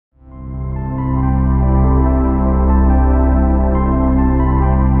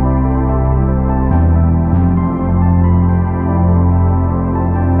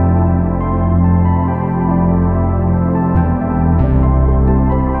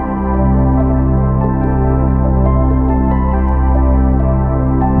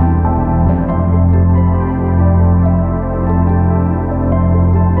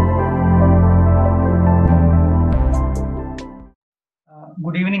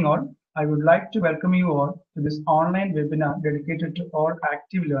morning all. I would like to welcome you all to this online webinar dedicated to all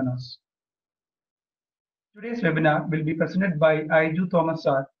active learners. Today's webinar will be presented by Aiju Thomas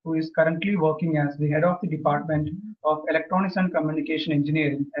sir, who is currently working as the head of the Department of Electronics and Communication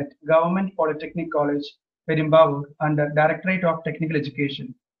Engineering at Government Polytechnic College, Perumbavoor, under Directorate of Technical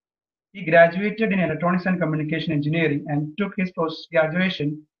Education. He graduated in Electronics and Communication Engineering and took his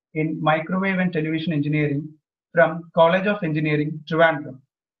post-graduation in Microwave and Television Engineering from College of Engineering, Trivandrum.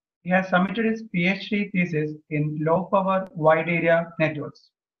 He has submitted his PhD thesis in Low Power Wide Area Networks.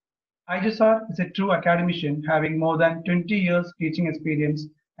 Aiju sir is a true academician having more than 20 years teaching experience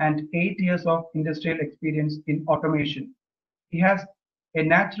and 8 years of industrial experience in automation. He has a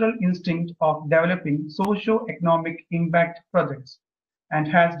natural instinct of developing socio-economic impact projects and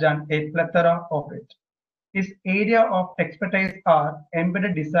has done a plethora of it. His area of expertise are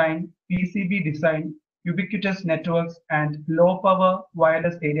embedded design, PCB design, ubiquitous networks, and low-power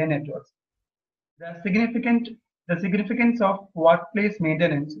wireless area networks. The significance of workplace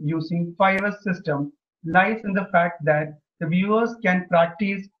maintenance using 5S system lies in the fact that the viewers can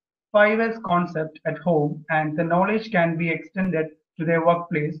practice 5S concept at home and the knowledge can be extended to their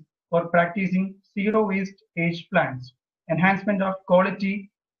workplace for practicing zero waste age plans, enhancement of quality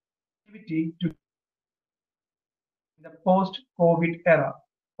activity to the post-COVID era.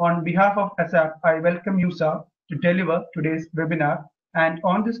 On behalf of ASAP, I welcome you, sir, to deliver today's webinar. And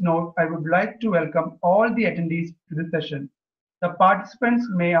on this note, I would like to welcome all the attendees to the session. The participants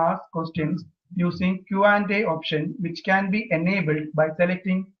may ask questions using Q&A option, which can be enabled by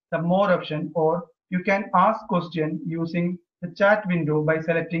selecting the More option, or you can ask question using the chat window by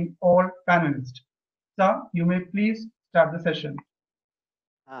selecting All Panelists. Sir, you may please start the session.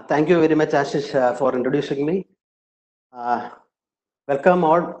 Thank you very much, Ashish, for introducing me. Welcome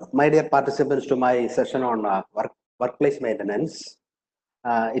all my dear participants to my session on workplace maintenance.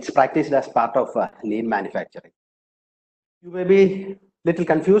 It's practiced as part of lean manufacturing. You may be little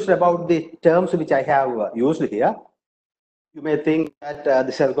confused about the terms which I have used here. You may think that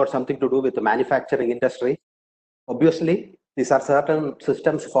this has got something to do with the manufacturing industry. Obviously, these are certain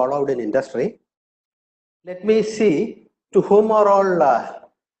systems followed in industry. Let me see to whom or all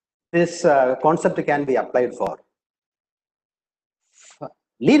this concept can be applied for.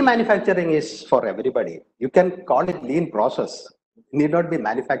 Lean manufacturing is for everybody. You can call it lean process. It need not be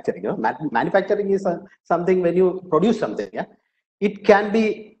manufacturing. You know? Manufacturing is something when you produce something. Yeah? It can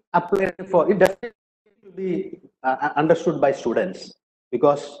be applied for, it definitely to be understood by students,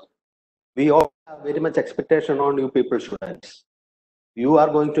 because we all have very much expectation on you people, students. You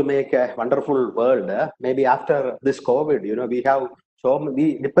are going to make a wonderful world. Maybe after this COVID, you know, we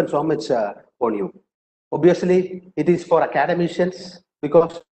depend so much on you. Obviously, it is for academicians,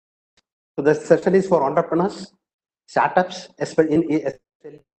 because the session is for entrepreneurs, startups, especially.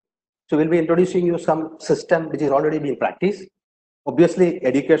 So we'll be introducing you some system which is already being practiced. Obviously,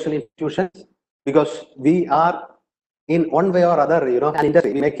 educational institutions, because we are in one way or other, you know, an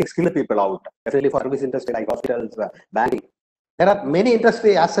industry, we make skilled people out, especially for service industry like hospitals, banking. There are many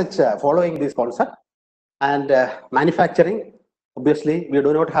industries as such following this concept, and manufacturing. Obviously, we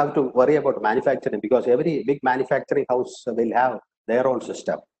do not have to worry about manufacturing, because every big manufacturing house will have their own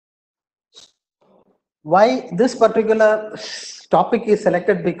system. Why this particular topic is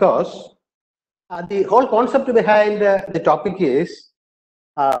selected? Because the whole concept behind the topic is,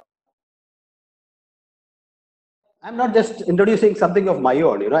 I'm not just introducing something of my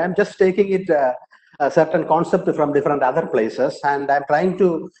own, you know, I'm just taking it a certain concept from different other places, and I'm trying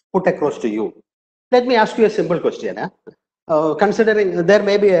to put across to you. Let me ask you a simple question. Considering there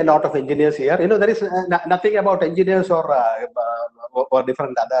may be a lot of engineers here, you know, there is nothing about engineers or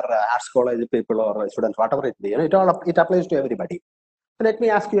different other arts college people or students, whatever it be, you know, it applies to everybody. So let me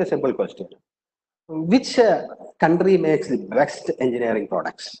ask you a simple question. Which country makes the best engineering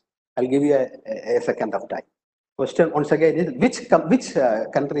products? I'll give you a second of time. Question once again is, which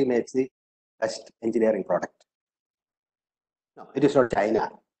country makes the best engineering product? No, it is not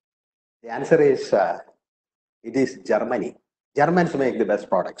China. The answer is, it is Germany. Germans make the best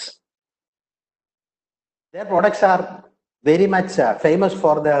products. Their products are very much famous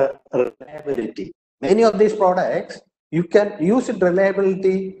for their reliability. Many of these products, you can use it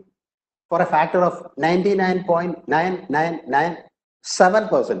reliability for a factor of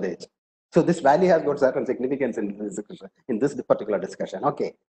 99.9997%. So this value has got certain significance in this particular discussion.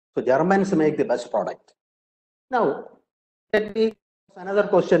 Okay, so Germans make the best product. Now, let me ask another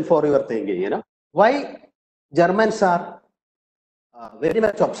question for your thinking. You know, why Germans are very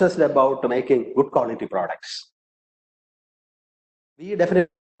much obsessed about making good quality products? We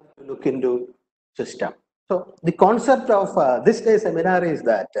definitely have to look into system. So the concept of this day's seminar is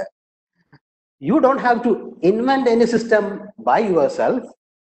that you don't have to invent any system by yourself.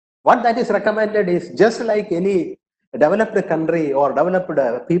 What that is recommended is just like any developed country or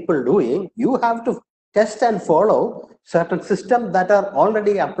developed people doing, you have to test and follow certain systems that are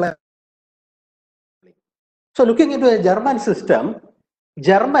already applied. So looking into a German system,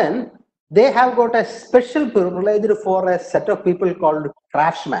 German, they have got a special privilege for a set of people called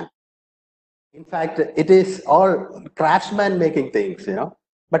craftsmen. In fact, it is all craftsmen making things,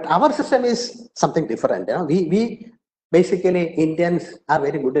 But our system is something different. We basically Indians are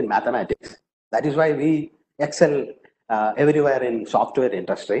very good in mathematics. That is why we excel everywhere in software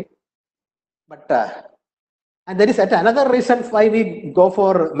industry. But and there is another reason why we go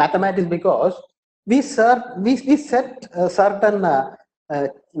for mathematics, because we set certain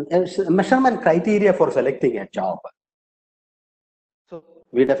measurement criteria for selecting a job. So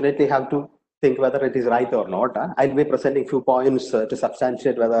we definitely have to think whether it is right or not. I'll be presenting few points to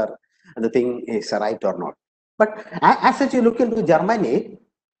substantiate whether the thing is right or not. But as such, you look into Germany,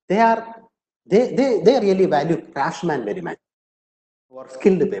 they really value craftsmen very much, or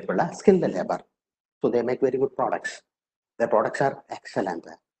skilled people, skilled labor. So they make very good products. Their products are excellent.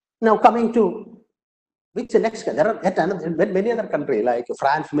 Now coming to which next, there are yet many other countries like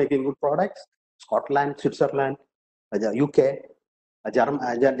France making good products, Scotland, Switzerland, the UK,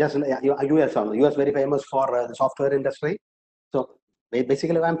 just US very famous for the software industry. So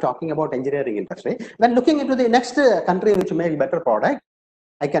basically, I'm talking about engineering industry. When looking into the next country which make better product,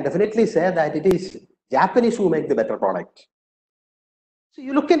 I can definitely say that it is Japanese who make the better product. So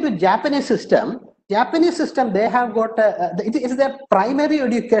you look into Japanese system, they have got it is their primary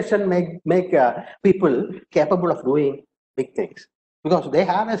education make people capable of doing big things, because they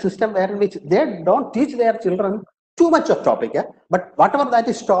have a system where in which they don't teach their children too much of topic, but whatever that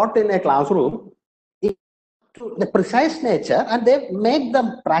is taught in a classroom, to the precise nature, and they make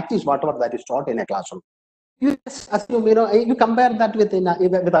them practice whatever that is taught in a classroom. You just assume, you compare that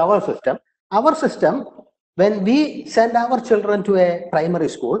with our system. Our system, when we send our children to a primary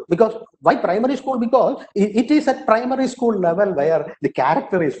school, because why primary school? Because it is at primary school level where the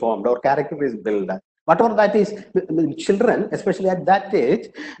character is formed or character is built. Whatever that is, children, especially at that age,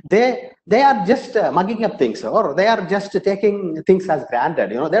 they are just mugging up things, or they are just taking things as granted.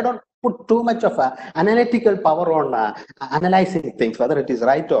 They don't put too much of analytical power on analyzing things, whether it is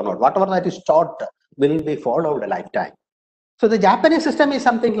right or not. Whatever that is taught will be followed a lifetime. So the Japanese system is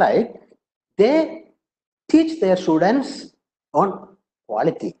something like they teach their students on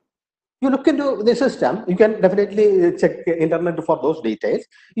quality. You look into the system, you can definitely check internet for those details.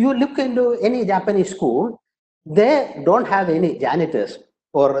 You look into any Japanese school, they don't have any janitors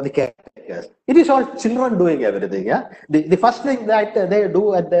or the caretakers. It is all children doing everything. The first thing that they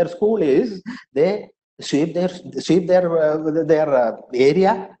do at their school is they sweep their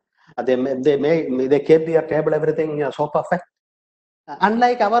area. They keep their table, everything so perfect.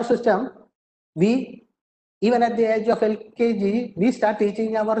 Unlike our system, we even at the age of LKG, we start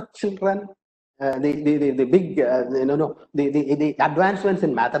teaching our children the big the advancements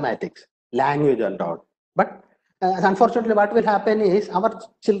in mathematics, language and all. But unfortunately, what will happen is our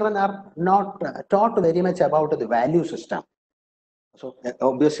children are not taught very much about the value system. So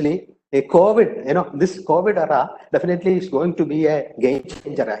obviously, a COVID, this COVID era definitely is going to be a game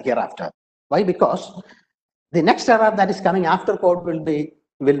changer hereafter. Why? Because the next era that is coming after COVID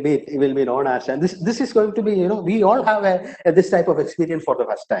will be known as, and this is going to be, we all have this type of experience for the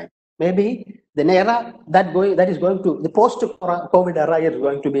first time. Maybe the era that is going to, the post COVID era is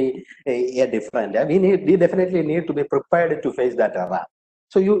going to be a different. We definitely need to be prepared to face that era.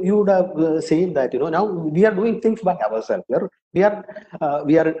 So you would have seen that, now we are doing things by ourselves. We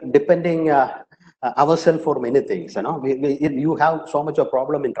are depending ourselves for many things. You have so much of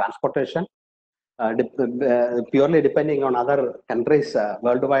problem in transportation. Purely depending on other countries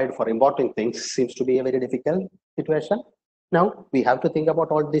worldwide for importing things seems to be a very difficult situation. Now we have to think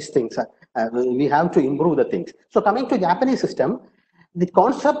about all these things. We have to improve the things. So coming to Japanese system, the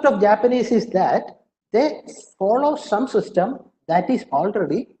concept of Japanese is that they follow some system that is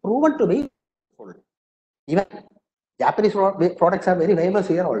already proven to be full. Even Japanese products are very famous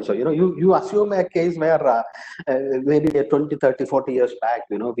here also. You assume a case where maybe 20, 30, 40 years back,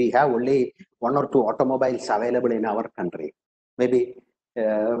 we have only one or two automobiles available in our country. Maybe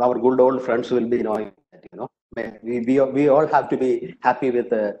our good old friends will be knowing that, we all have to be happy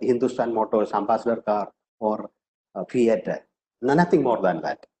with Hindustan Motors, Ambassador car, or Fiat. Nothing more than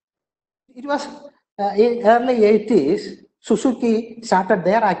that. It was in early 80s, Suzuki started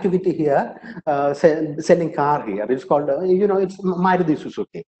their activity here, selling car here. It's called, it's Maruti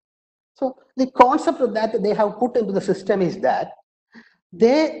Suzuki. So the concept that they have put into the system is that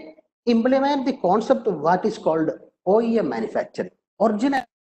they implement the concept of what is called OEM manufacturing, original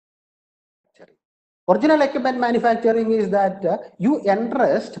manufacturing. Original equipment manufacturing is that you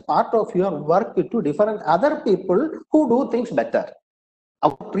entrust part of your work to different other people who do things better.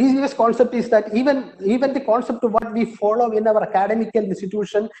 Our previous concept is that even the concept of what we follow in our academic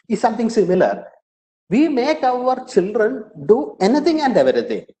institution is something similar. We make our children do anything and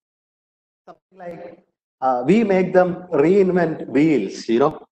everything. Something like we make them reinvent wheels, you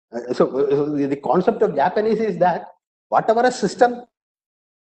know. So the concept of Japanese is that whatever a system,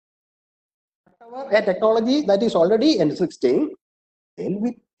 whatever a technology that is already existing, they'll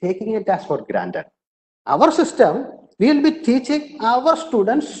be taking it as for granted. Our system, we will be teaching our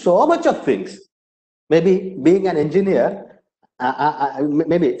students so much of things. Maybe being an engineer,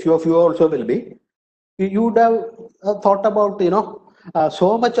 maybe few of you also will be. You would have thought about, you know,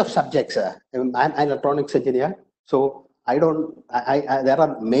 so much of subjects. I'm an electronics engineer, so there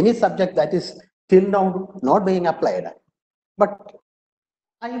are many subjects that is till now not being applied. But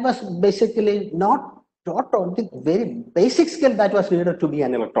I was basically not taught on the very basic skill that was needed to be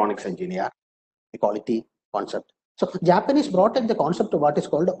an electronics engineer, the quality concept. So Japanese brought in the concept of what is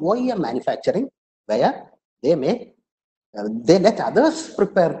called OEM manufacturing, where they make they let others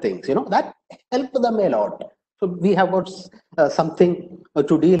prepare things, you know, that help them a lot. So we have got something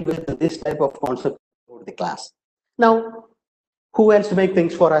to deal with this type of concept for the class. Now, who else make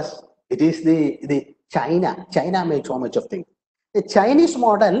things for us? It is the China. China made so much of things. The Chinese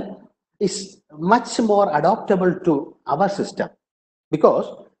model is much more adaptable to our system because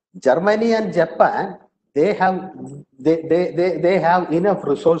Germany and Japan, they have enough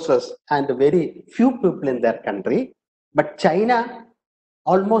resources and very few people in their country. But China,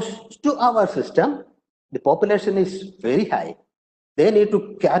 almost to our system, the population is very high. They need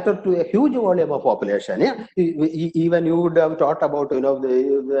to cater to a huge volume of population. Yeah? Even you would have thought about, you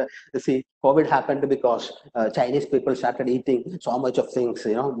know, see, COVID happened because Chinese people started eating so much of things,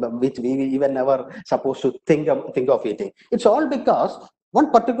 you know, which we even never supposed to think of eating. It's all because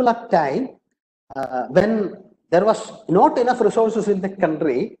one particular time when there was not enough resources in the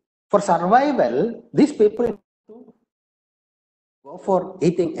country for survival, these people go for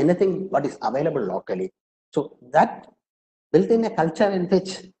eating anything what is available locally. So that built in a culture in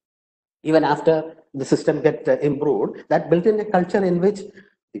which even after the system get improved, that built in a culture in which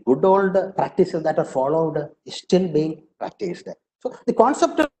the good old practices that are followed is still being practiced. So the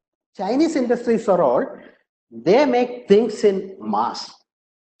concept of Chinese industries are all, they make things in mass.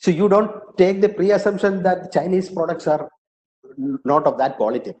 So you don't take the pre-assumption that Chinese products are not of that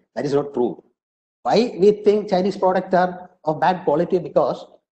quality. That is not true. Why we think Chinese products are of bad quality? Because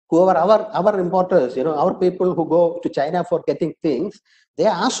whoever our importers, you know, our people who go to China for getting things, they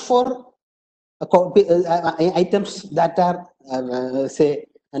ask for items that are say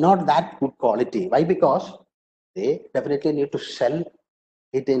not that good quality. Why? Because they definitely need to sell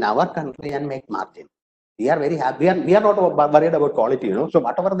it in our country and make margin. We are very happy. We are not worried about quality, you know. So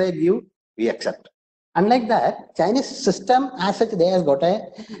whatever they give, we accept. Unlike that, Chinese system as such, they have got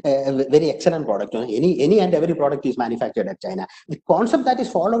a very excellent product. You know, any and every product is manufactured at China. The concept that is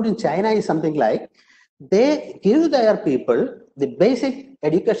followed in China is something like they give their people the basic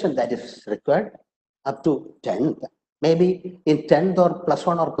education that is required up to 10th. Maybe in 10th or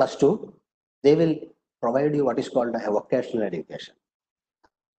 +1 or +2, they will provide you what is called a vocational education.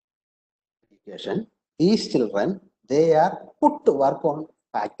 These children, they are put to work on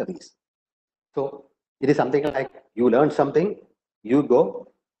factories. So it is something like you learn something, you go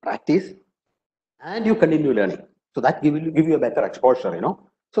practice, and you continue learning. So that give you a better exposure, you know.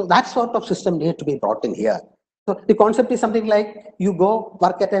 So that sort of system needs to be brought in here. So the concept is something like you go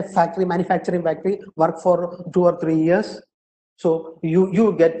work at a factory, manufacturing factory, work for 2 or 3 years. So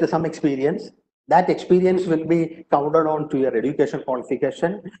you get some experience. That experience will be counted on to your education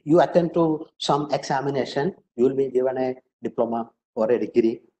qualification. You attend to some examination. You will be given a diploma or a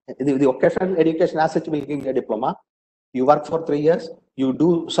degree. The vocational education as such will give you a diploma. You work for 3 years. You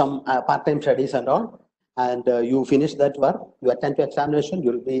do some part-time studies and all. And you finish that work. You attend to examination.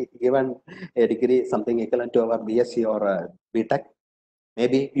 You will be given a degree, something equivalent to our BSc or BTech.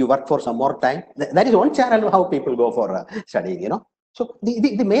 Maybe you work for some more time. That is one channel how people go for studying, you know. So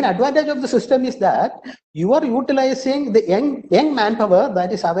the main advantage of the system is that you are utilizing the young manpower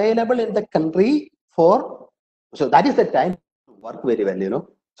that is available in the country for, so that is the time to work very well, you know.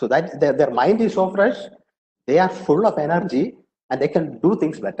 So that their mind is so fresh, they are full of energy and they can do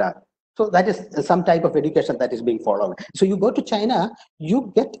things better. So that is some type of education that is being followed. So you go to China,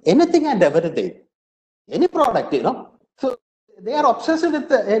 you get anything and everything, any product, you know. So They are obsessed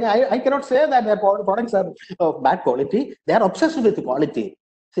with, and I cannot say that their products are of bad quality. They are obsessed with quality.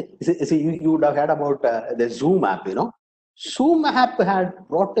 See, you would have heard about the Zoom app, Zoom app had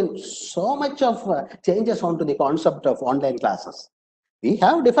brought in so much of changes onto the concept of online classes. We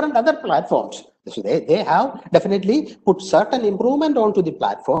have different other platforms. So they have definitely put certain improvement onto the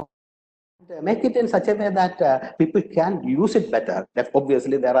platform. Make it in such a way that people can use it better.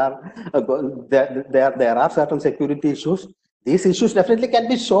 Obviously, there are certain security issues. These issues definitely can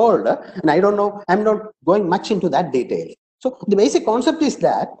be solved, and I don't know. I'm not going much into that detail. So the basic concept is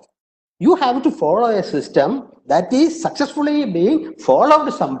that you have to follow a system that is successfully being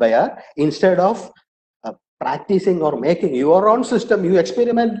followed somewhere instead of practicing or making your own system. You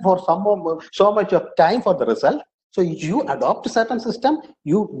experiment for so much of time for the result. So you adopt a certain system,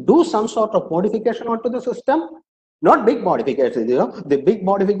 you do some sort of modification onto the system, not big modifications. The big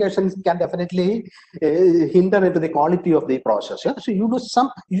modifications can definitely hinder into the quality of the process. Yeah? So you do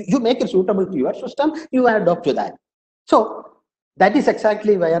you make it suitable to your system, you adopt to that. So that is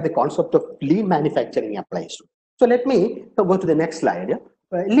exactly where the concept of lean manufacturing applies to. So let me go to the next slide. Yeah?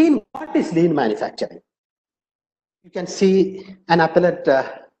 What is lean manufacturing? You can see an athlete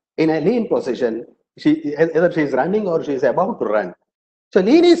in a lean position. Either she is running or she is about to run. So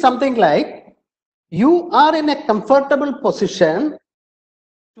lean is something like you are in a comfortable position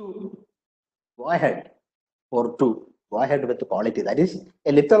to go ahead or to go ahead with the quality. That is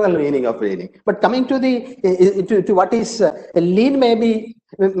a literal meaning of leaning. But coming to the to what is lean, maybe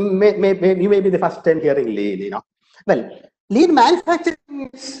you may be the first time hearing lean. Well, lean manufacturing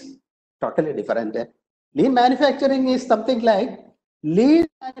is totally different. Lean manufacturing is something like lean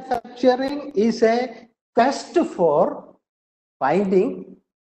manufacturing is a quest for finding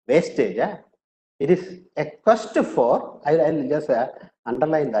wastage. It is a quest for, I'll just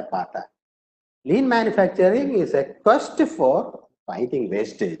underline that part. Lean manufacturing is a quest for finding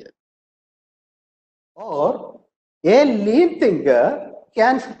wastage. Or a lean thinker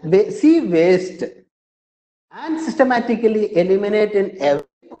can see waste and systematically eliminate in every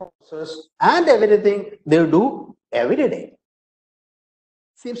process and everything they do every day.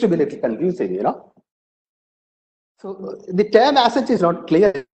 Seems to be a little confusing, So the term as such is not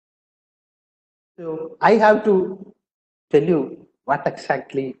clear. So I have to tell you what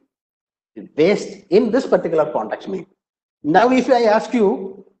exactly waste in this particular context means. Now, if I ask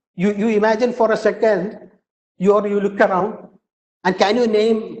you, you imagine for a second, you look around, and can you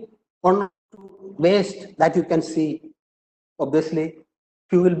name one waste that you can see? Obviously,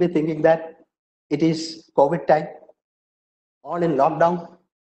 you will be thinking that it is COVID time, all in lockdown.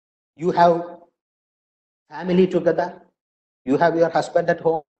 You have family together, you have your husband at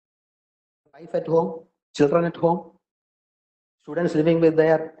home, wife at home, children at home, students living with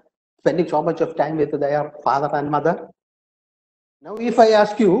spending so much of time with their father and mother. Now, if I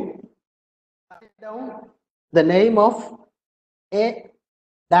ask you, write down the name of a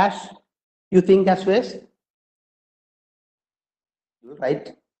dash you think as waste,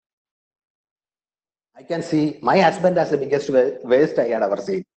 right? I can see my husband as the biggest waste I had ever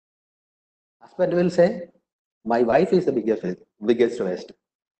seen. Husband will say, my wife is the biggest waste.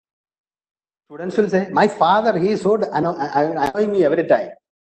 Students will say, my father, he is so annoying me every time.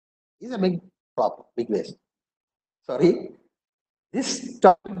 He's a big problem, big waste. Sorry, this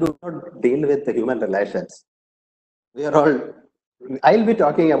topic does not deal with the human relations. We are all, I'll be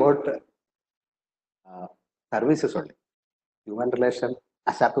talking about services only. Human relation,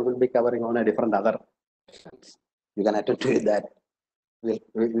 ASAP will be covering on a different other questions. You can attend to that.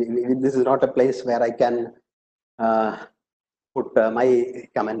 This is not a place where I can put my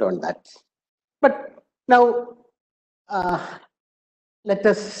comment on that. But now, let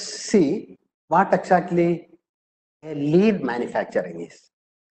us see what exactly a lean manufacturing is.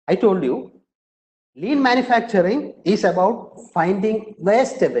 I told you, lean manufacturing is about finding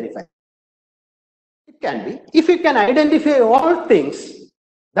waste verified. It can be. If you can identify all things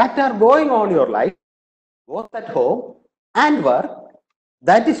that are going on in your life, both at home and work,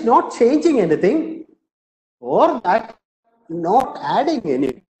 that is not changing anything or that not adding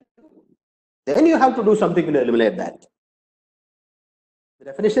anything, then you have to do something to eliminate that. The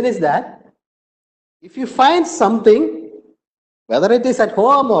definition is that if you find something, whether it is at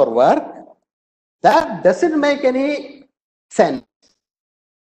home or work, that doesn't make any sense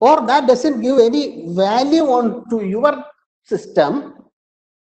or that doesn't give any value on to your system,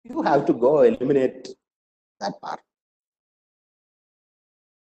 you have to go eliminate that part.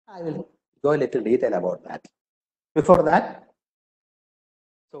 I will go a little detail about that. Before that,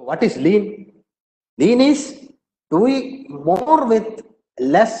 so what is lean? Lean is doing more with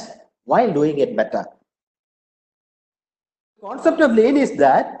less while doing it better. Concept of lean is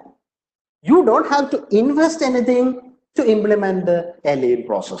that you don't have to invest anything to implement a lean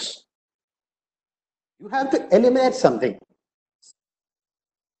process. You have to eliminate something.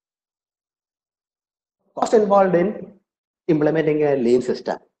 Cost involved in implementing a lean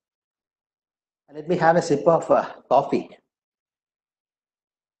system. Let me have a sip of coffee.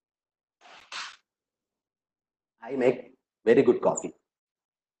 I make very good coffee.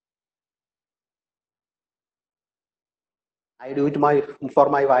 I do it for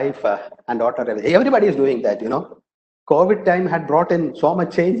my wife and daughter. Everybody is doing that, you know. COVID time had brought in so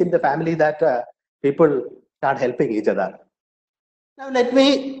much change in the family that people start helping each other. Now let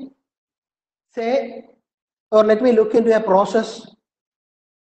me say, or let me look into a process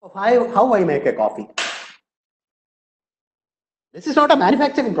of how I make a coffee. This is not a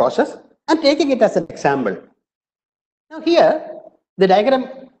manufacturing process. I'm taking it as an example. Now here, the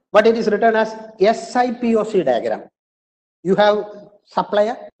diagram, what it is written as SIPOC diagram. You have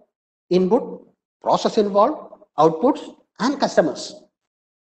supplier, input, process involved, outputs, and customers.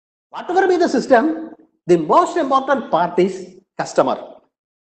 Whatever be the system, the most important part is customer.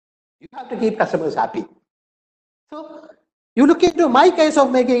 You have to keep customers happy. So you look into my case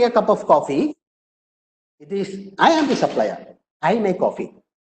of making a cup of coffee. It is, I am the supplier. I make coffee.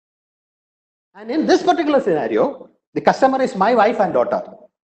 And in this particular scenario, the customer is my wife and daughter.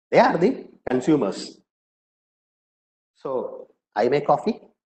 They are the consumers. So I make coffee.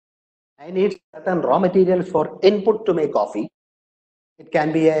 I need certain raw materials for input to make coffee. It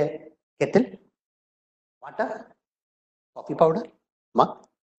can be a kettle, water, coffee powder, mug.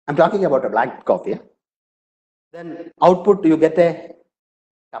 I'm talking about a black coffee. Then output, you get a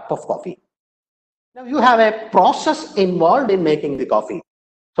cup of coffee. Now you have a process involved in making the coffee.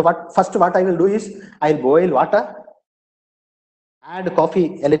 So what I will do is I'll boil water, add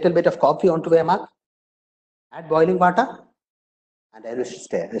coffee, a little bit of coffee onto a mug, add boiling water, and I will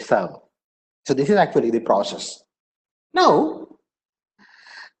serve. So this is actually the process. Now,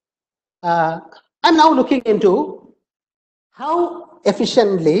 I'm now looking into how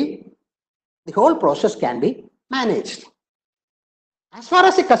efficiently the whole process can be managed. As far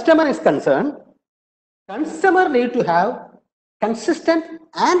as the customer is concerned, customer need to have consistent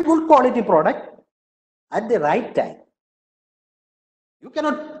and good quality product at the right time. You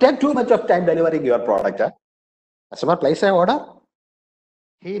cannot take too much of time delivering your product. Customer places an order,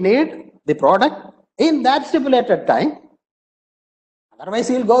 he need the product in that stipulated time. Otherwise,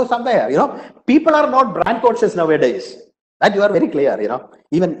 he'll go somewhere. You know, people are not brand conscious nowadays. That you are very clear. You know,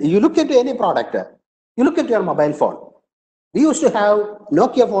 even you look into any product, you look at your mobile phone. We used to have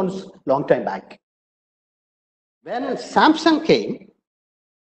Nokia phones long time back. When Samsung came,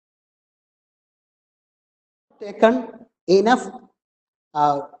 taken enough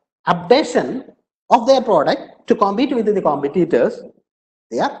updation of their product to compete with the competitors.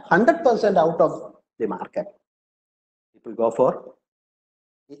 They are 100% out of the market. People go for,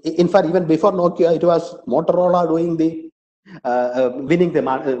 in fact, even before Nokia, it was Motorola doing the winning the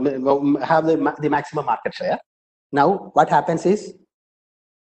have the maximum market share. Now what happens is,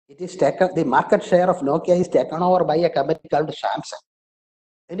 it is taken, the market share of Nokia is taken over by a company called Samsung.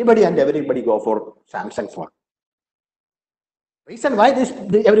 Anybody and everybody go for Samsung phone. Reason why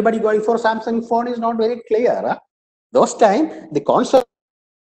everybody going for Samsung phone is not very clear. Those time the consumers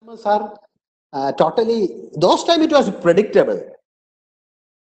are totally. Those time it was predictable.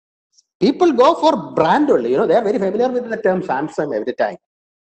 People go for brand only. You know, they are very familiar with the term Samsung every time.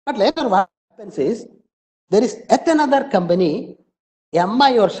 But later what happens is, there is yet another company,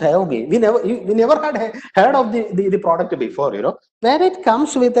 MI or Xiaomi. We never had heard of the product before. You know, where it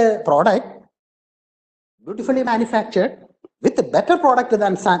comes with a product beautifully manufactured, with a better product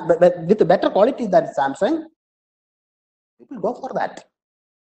than with a better quality than Samsung, people go for that.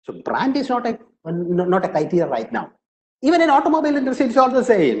 So brand is not a criteria right now. Even in automobile industry, it's all the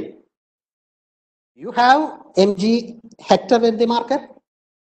same. You have MG Hector in the market,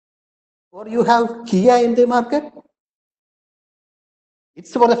 or you have Kia in the market.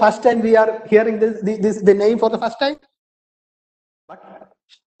 It's for the first time we are hearing the name for the first time, but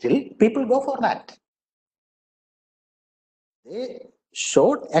still people go for that. They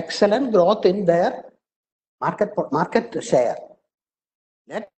showed excellent growth in their market share.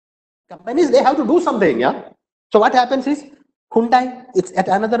 That companies, they have to do something. Yeah. So what happens is, Hyundai, it's at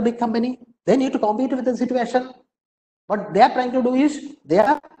another big company. They need to compete with the situation. What they are trying to do is, they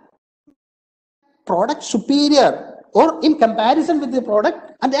are product superior or in comparison with the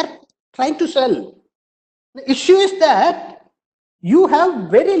product, and they are trying to sell. The issue is that you have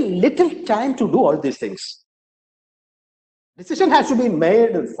very little time to do all these things. Decision has to be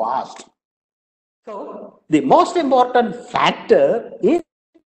made fast. So the most important factor in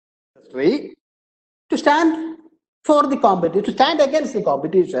industry to stand for the competition, to stand against the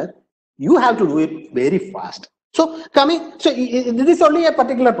competition, you have to do it very fast. So this is only a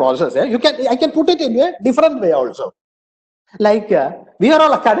particular process. I can put it in a different way also. Like we are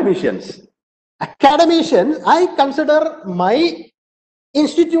all academicians. Academicians, I consider my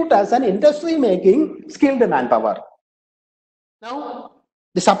institute as an industry making skilled manpower. Now,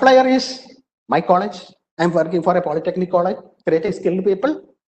 the supplier is my college. I'm working for a Polytechnic college, creating skilled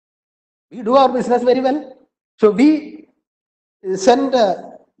people. We do our business very well. So we send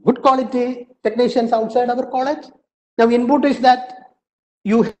good quality technicians outside our college. Now, input is that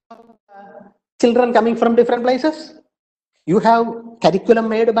you have children coming from different places. You have curriculum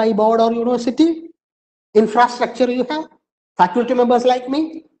made by board or university. Infrastructure you have. Faculty members like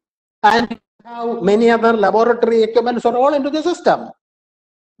me. And you have many other laboratory equipments are all into the system.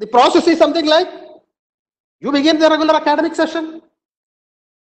 The process is something like you begin the regular academic session.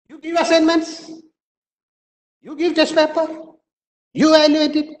 You give assignments. You give test paper. You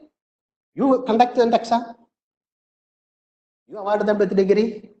evaluate it. You conduct an exam. You award them with a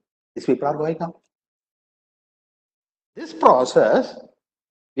degree. These people are going out. This process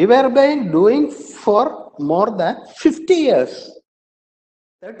we were doing for more than 50 years.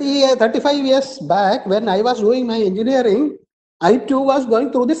 35 years back, when I was doing my engineering, I too was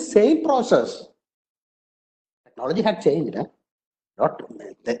going through the same process. Technology had changed. There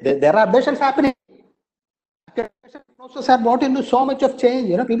are updations happening. Process had brought into so much of change.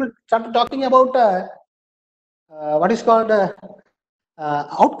 People started talking about what is called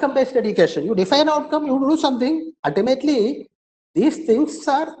outcome-based education. You define outcome, you do something. Ultimately, these things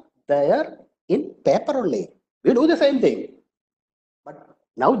are there in paper only. We do the same thing. But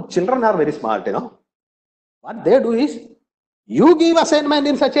now children are very smart, What they do is, you give assignment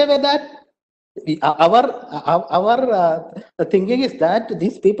in such a way that our thinking is that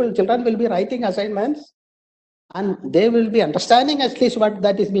these children will be writing assignments and they will be understanding at least what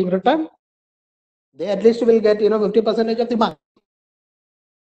that is being written. They at least will get 50% of the mark.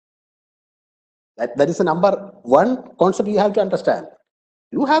 That is the number one concept you have to understand.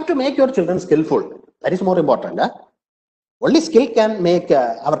 You have to make your children skillful. That is more important. Only skill can make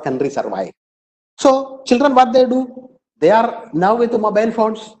our country survive. So children, what they do? They are now with the mobile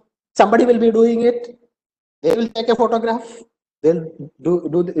phones. Somebody will be doing it. They will take a photograph. They'll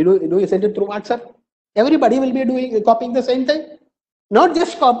send it through WhatsApp. Everybody will be copying the same thing. Not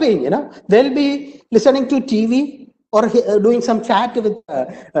just copying, they'll be listening to TV or doing some chat with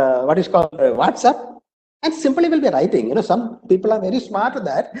what is called WhatsApp, and simply will be writing. Some people are very smart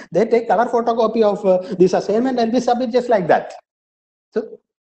that they take color photocopy of this assignment and we submit just like that. So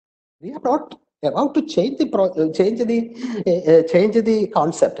we are not about to change the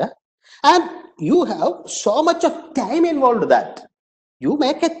concept, and you have so much of time involved that you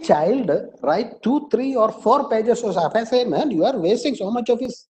make a child write 2, 3, or 4 pages of assignment. You are wasting so much of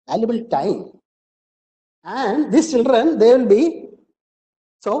his valuable time. And these children, they will be.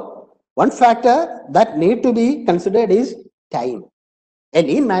 So one factor that need to be considered is time. And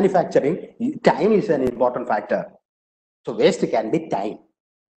in manufacturing, time is an important factor. So waste can be time.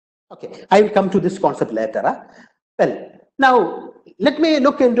 Okay, I will come to this concept later. Well, now let me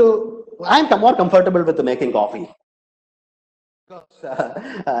look into. I'm more comfortable with making coffee.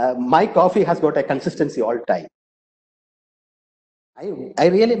 Because my coffee has got a consistency all time. I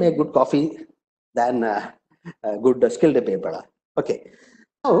really make good coffee than good skilled people. Okay.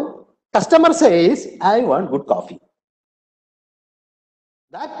 Now, customer says, I want good coffee.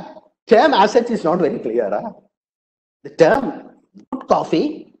 That term as such is not very clear. The term good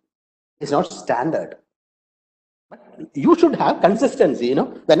coffee is not standard. But you should have consistency.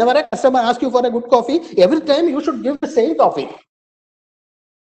 Whenever a customer asks you for a good coffee, every time you should give the same coffee.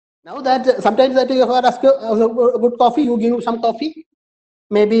 Now that sometimes that you have asked a good coffee, you give some coffee.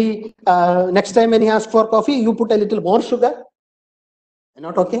 Maybe next time when he asks for coffee, you put a little more sugar.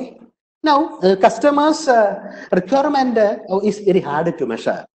 Not okay. Now, customers' requirement is very hard to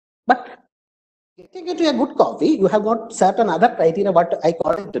measure. But getting into a good coffee, you have got certain other criteria, what I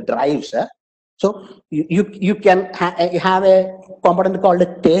call it drives. So you can have a component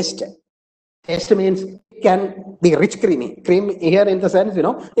called taste. Taste means it can be rich creamy. Cream here in the sense,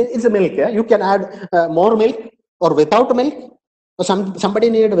 it's a milk. You can add more milk or without milk. Or somebody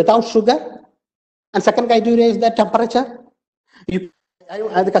need without sugar. And second criteria is the temperature.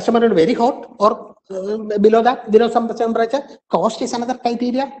 The customer is very hot or below some temperature. Cost is another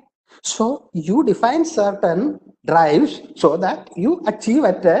criteria. So you define certain drives so that you achieve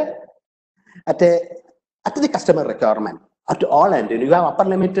at the customer requirement. up to all end. You have upper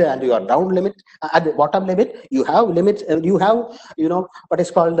limit and your down limit. At the bottom limit, you have limits. You have, what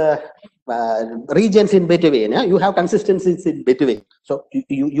is called regions in between. You have consistencies in between. So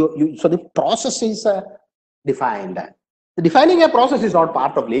so the process is defined. Defining a process is not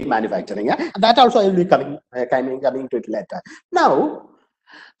part of lean manufacturing. That also I will be coming to it later. Now,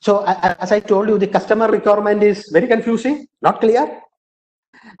 so as I told you, the customer requirement is very confusing, not clear.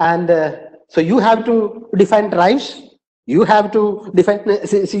 And so you have to define drives. You have to define,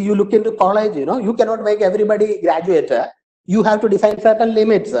 see, you look into college, you cannot make everybody graduate. You have to define certain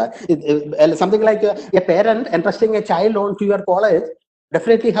limits. Something like a parent entrusting a child onto your college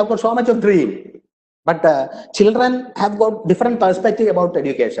definitely have got so much of dream. But children have got different perspective about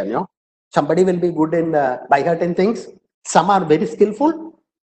education. Somebody will be good in by hearting things. Some are very skillful.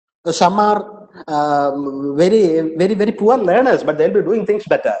 Some are very poor learners, but they'll be doing things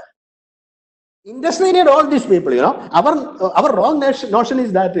better. Industry need all these people. Our wrong notion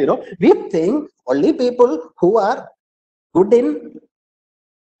is that we think only people who are good in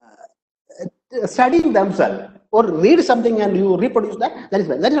studying themselves or read something and you reproduce that is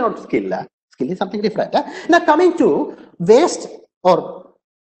not skill. Skill is something different. Now coming to waste or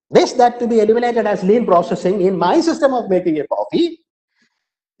waste that to be eliminated as lean processing in my system of making a coffee.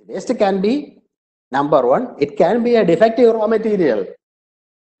 Waste can be, number one, it can be a defective raw material.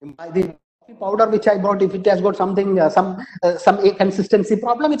 By the coffee powder which I brought, if it has got something, some inconsistency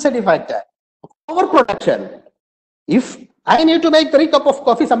problem, it's a defect. Overproduction. If I need to make 3 cups of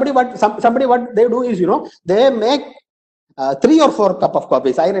coffee, somebody what they do is, they make 3 or 4 cups of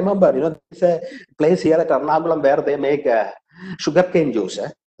coffees. I remember, there's a place here at Ernakulam where they make sugarcane juice.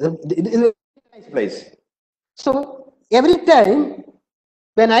 It's a nice place. So every time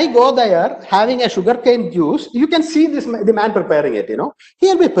when I go there having a sugarcane juice, you can see the man preparing it.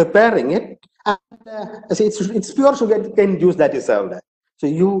 He'll be preparing it, and it's pure sugarcane juice that is served. So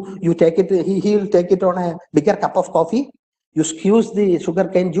you take it. He'll take it on a bigger cup of coffee. You squeeze the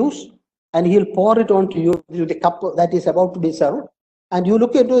sugarcane juice, and he'll pour it onto you the cup that is about to be served. And you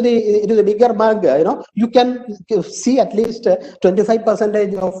look into the bigger mug. You can see at least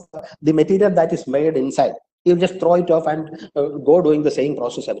 25% of the material that is made inside. You just throw it off and go doing the same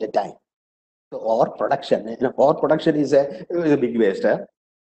process every time. So ore production, ore production is a big waste.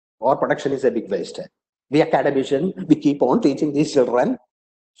 Ore production is a big waste. We academicians, we keep on teaching these children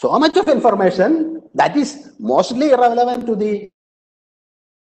so much of information that is mostly irrelevant to the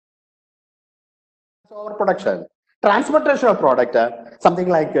ore production. Transportation of product, something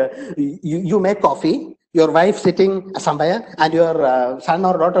like you make coffee, your wife sitting somewhere and your son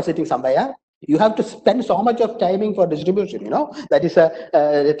or daughter sitting somewhere. You have to spend so much of timing for distribution, that is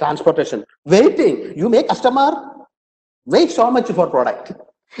a transportation. Waiting, you make customer wait so much for product.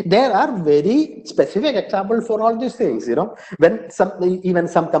 There are very specific examples for all these things, when even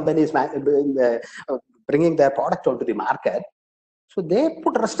some companies bringing their product onto the market. So they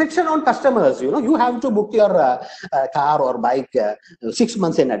put restriction on customers. You have to book your car or bike 6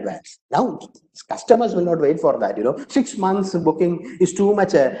 months in advance. Now, customers will not wait for that. 6 months booking is too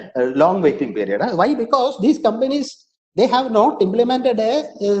much a long waiting period. Why? Because these companies, they have not implemented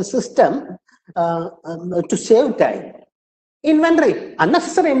a system to save time. Inventory,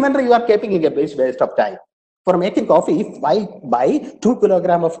 unnecessary inventory you are keeping in a waste of time. For making coffee, if I buy 2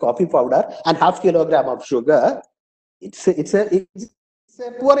 kilograms of coffee powder and half kilogram of sugar, it's a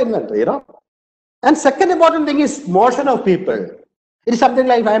poor inventory, And second important thing is motion of people. It is something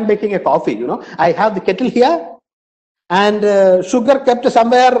like if I am making a coffee, I have the kettle here and sugar kept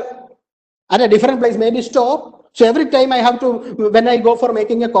somewhere at a different place, maybe store. So every time I have to, when I go for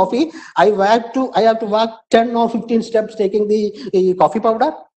making a coffee, I have to walk 10 or 15 steps taking the coffee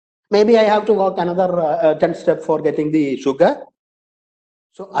powder. Maybe I have to walk another 10 steps for getting the sugar.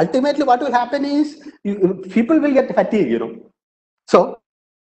 So ultimately what will happen is people will get fatigued, So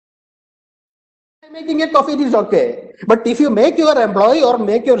making a coffee is okay. But if you make your employee or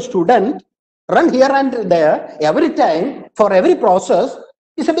make your student run here and there every time for every process,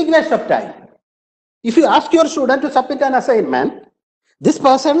 it's a big waste of time. If you ask your student to submit an assignment, this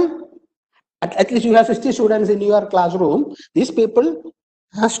person, at least you have 60 students in your classroom, these people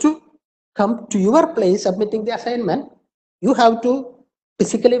has to come to your place submitting the assignment. You have to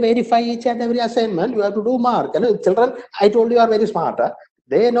physically verify each and every assignment. You have to do mark. Children, I told you, are very smart.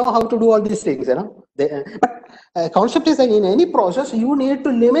 They know how to do all these things. But concept is that in any process, you need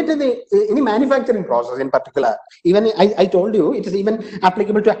to limit any manufacturing process in particular. Even I told you, it is even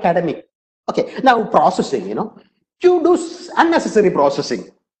applicable to academic. Okay, now processing. You do unnecessary processing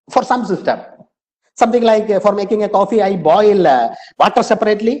for some system. Something like for making a coffee, I boil water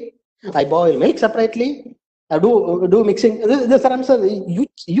separately. I boil milk separately. do mixing. This answer,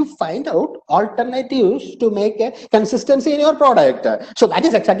 you find out alternatives to make a consistency in your product. So that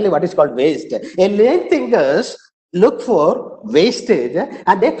is exactly what is called waste. A lean thinkers look for wastage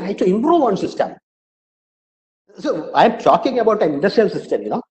and they try to improve one system. So I'm talking about an industrial system.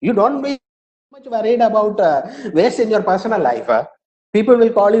 You don't be much worried about waste in your personal life. People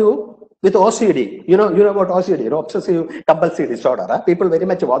will call you with OCD. You know about OCD, obsessive compulsive disorder. People very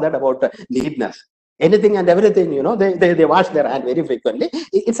much bothered about neatness. Anything and everything, they wash their hand very frequently.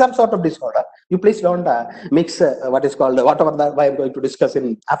 It's some sort of disorder. You please don't mix what is called whatever that I'm going to discuss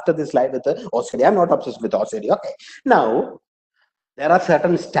in after this slide with OCD. I'm not obsessed with OCD. Okay. Now, there are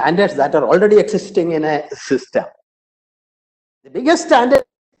certain standards that are already existing in a system. The biggest standard,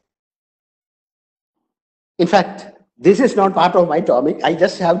 in fact, this is not part of my topic. I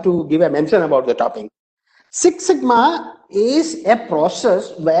just have to give a mention about the topic. Six Sigma is a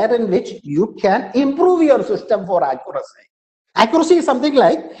process wherein which you can improve your system for accuracy. Accuracy is something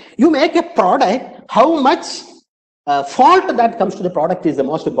like you make a product, how much fault that comes to the product is the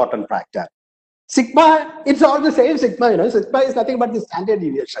most important factor. Sigma, it's all the same Sigma, Sigma is nothing but the standard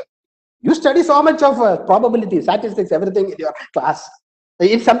deviation. You study so much of probability, statistics, everything in your class.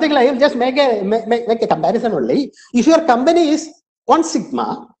 It's something like, just make a comparison only. If your company is 1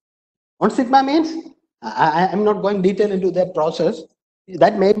 Sigma means, I'm not going detail into that process.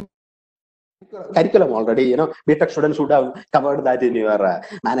 That may be curriculum already, BTech students would have covered that in your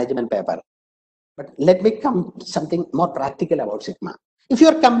management paper. But let me come something more practical about Sigma. If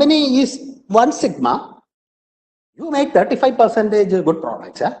your company is 1 Sigma, you make 35% good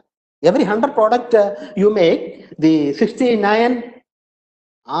products. Every 100 product you make, the 69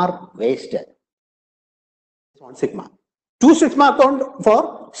 are wasted. 1 Sigma. 2 Sigma account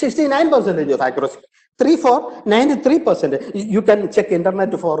for 69% of accuracy. 3 for 93%. You can check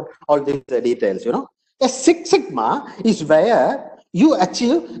internet for all these details, A 6 Sigma is where you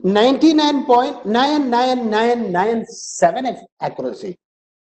achieve 99.99997 accuracy.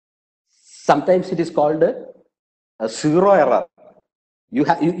 Sometimes it is called a zero error.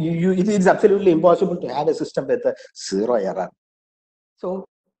 It is absolutely impossible to have a system with a zero error. So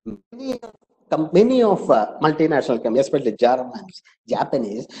many of multinational companies, especially Germans,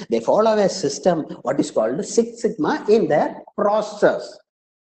 Japanese, they follow a system what is called Six Sigma in their process.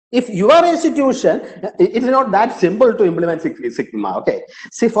 If your institution, it is not that simple to implement Six Sigma. Okay,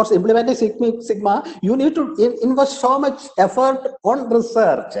 see, for implementing Six Sigma, you need to invest so much effort on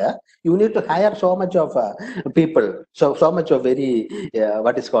research. You need to hire so much of people, so much of very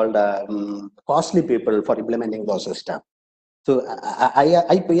what is called costly people for implementing those systems. So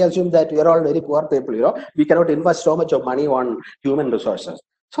I assume that we are all very poor people. We cannot invest so much of money on human resources.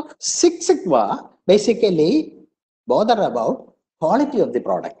 So Six Sigma basically bother about quality of the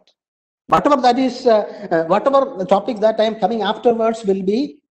product. Whatever that is, whatever the topic that I am coming afterwards will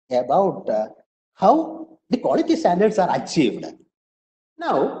be about how the quality standards are achieved.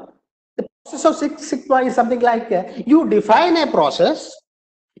 Now, the process of Six Sigma is something like you define a process,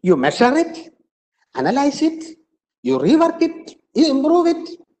 you measure it, analyze it, you rework it, you improve it,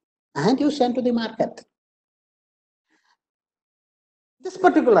 and you send to the market. This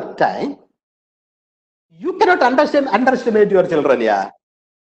particular time, you cannot underestimate your children.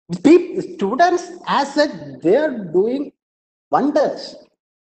 Students, as such, they are doing wonders.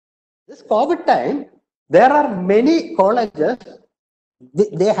 This COVID time, there are many colleges,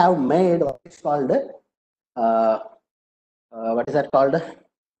 they have made what is called,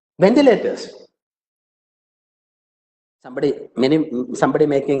 ventilators. Somebody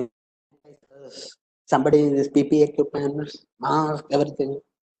making, somebody in this PPE equipment, mask, everything.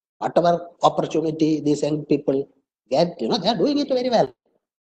 Whatever opportunity these young people get, they are doing it very well.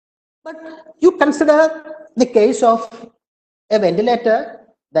 But you consider the case of a ventilator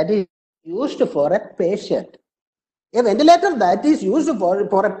that is used for a patient. A ventilator that is used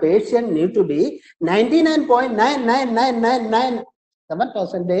for a patient need to be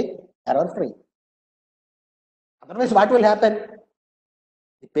 99.99997% error-free. Otherwise, what will happen?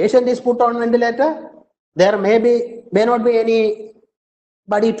 The patient is put on ventilator. There may not be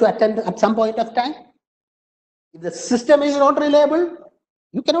anybody to attend at some point of time. If the system is not reliable,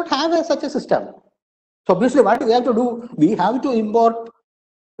 you cannot have such a system. So obviously, what we have to do, we have to import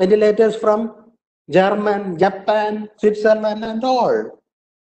ventilators from Germany, Japan, Switzerland, and all.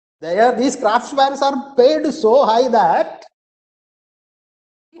 These craftsmen are paid so high that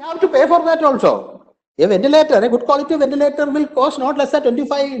we have to pay for that also. A ventilator, a good quality ventilator will cost not less than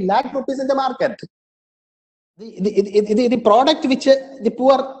 25 lakh rupees in the market. The product which the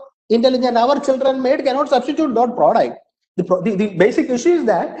poor, intelligent, our children made cannot substitute that product. The basic issue is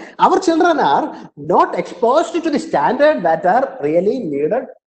that our children are not exposed to the standard that are really needed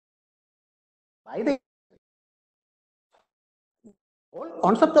by the whole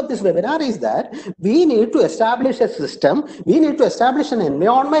concept of this webinar is that we need to establish a system, we need to establish an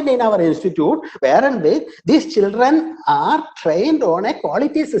environment in our institute wherein these children are trained on a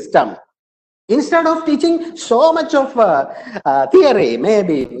quality system. Instead of teaching so much of theory,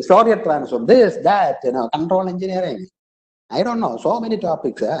 maybe Fourier transform, this, that, control engineering, I don't know, so many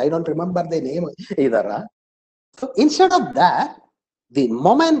topics. I don't remember the name either. So instead of that, the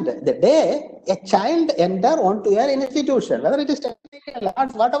moment, the day a child enter onto an institution, whether it is technical,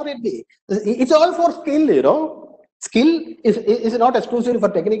 arts, whatever it be, it's all for skill, Skill is not exclusive for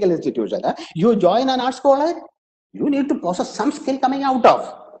technical institution. You join an arts college, you need to possess some skill coming out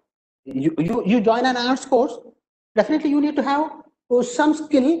of. You join an arts course, definitely you need to have some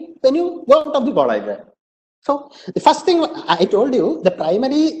skill when you go out of the college. So the first thing I told you, the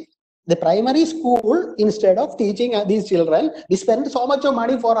primary school, instead of teaching these children, we spend so much of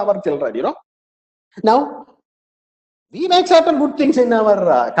money for our children, Now, we make certain good things in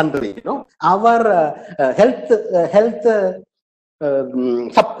our country, Our health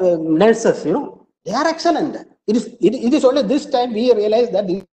nurses, they are excellent. It is only this time we realize that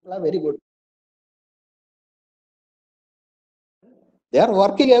these people are very good. They are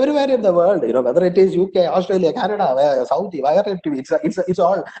working everywhere in the world, whether it is UK, Australia, Canada, Saudi, wherever it is, it's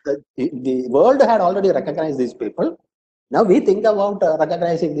all, the world had already recognized these people. Now we think about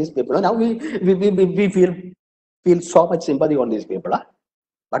recognizing these people. Now we feel so much sympathy on these people.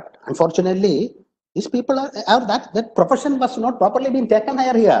 But unfortunately, these people are that profession was not properly being taken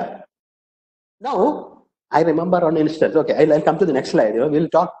here. Now, I remember one instance. Okay, I'll come to the next slide. We'll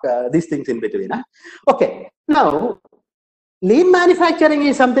talk these things in between. Okay, now, lean manufacturing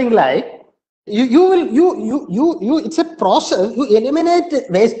is something like it's a process. You eliminate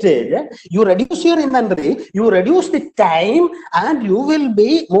wastage, you reduce your inventory, you reduce the time, and you will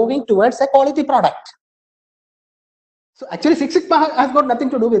be moving towards a quality product. So actually, Six Sigma has got nothing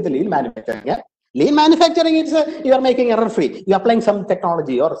to do with the lean manufacturing. Lean manufacturing is you are making error free. You are applying some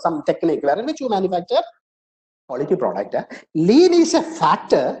technology or some technique wherein which you manufacture quality product. Lean is a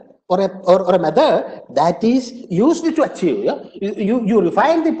factor or a method that is used to achieve. You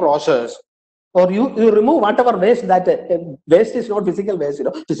refine the process, or you remove whatever waste that waste is not physical waste.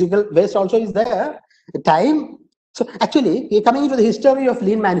 Physical waste also is there. Time. So actually, coming into the history of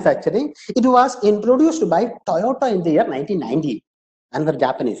lean manufacturing, it was introduced by Toyota in the year 1990, and the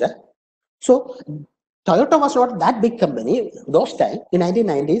Japanese. So Toyota was not that big company those time in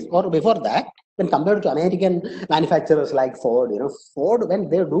 1990s or before that, when compared to American manufacturers like Ford. Ford, when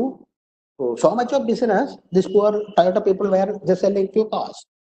they do so much of business, these poor Toyota people were just selling few cars.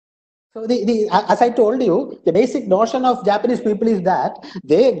 So as I told you, the basic notion of Japanese people is that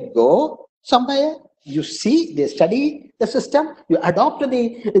they go somewhere, you see, they study the system, you adopt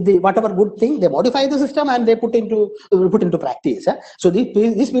the whatever good thing, they modify the system and they put into practice. So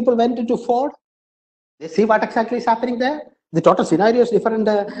these people went into Ford, they see what exactly is happening there. The total scenario is different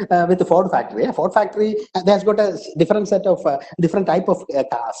with the Ford factory. Ford factory has got a different set of different type of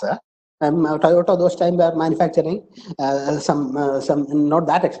cars. Toyota those time were manufacturing some not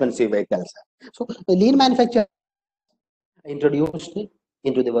that expensive vehicles. So lean manufacturing introduced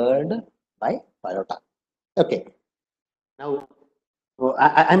into the world by Toyota. Okay. Now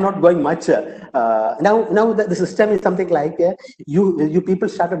I'm not going much. Now the system is something like you people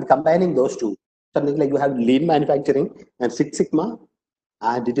started combining those two. Something like you have lean manufacturing and Six Sigma,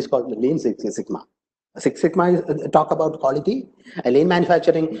 and it is called lean Six Sigma. Six Sigma is talk about quality. Lean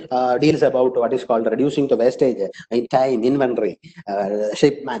manufacturing deals about what is called reducing the wastage in time, inventory,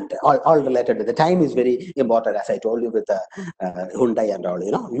 shipment, all related to the time is very important. As I told you with Hyundai and all,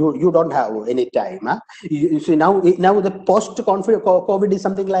 you don't have any time. You see now the post COVID is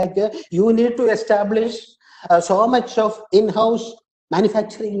something like you need to establish so much of in-house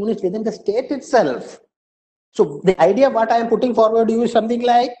manufacturing units within the state itself. So the idea what I am putting forward to you is something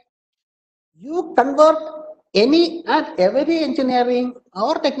like you convert any and every engineering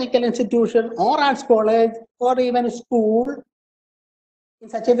or technical institution or arts college or even school in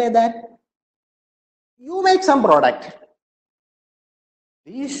such a way that you make some product.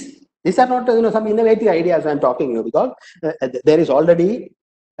 These are not some innovative ideas I am talking to you, because there is already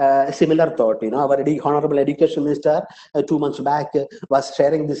similar thought. Our Honorable Education Minister 2 months back was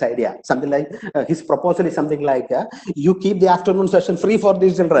sharing this idea. Something like his proposal is something like you keep the afternoon session free for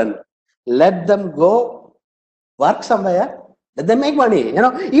these children. Let them go work somewhere. Let them make money.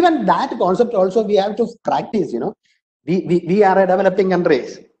 Even that concept also we have to practice. We are a developing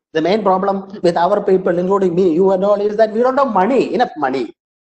countries. The main problem with our people, including me, you and all, is that we don't have money, enough money.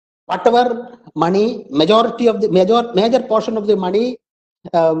 Whatever money, major portion of the money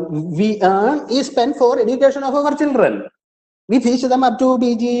we earn is spent for education of our children. We teach them up to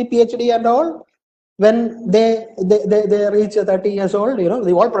PG, PhD and all. When they reach 30 years old,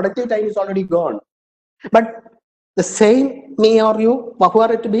 the whole productive time is already gone. But the same, me or you,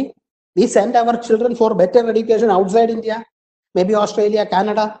 whoever it be, we send our children for better education outside India, maybe Australia,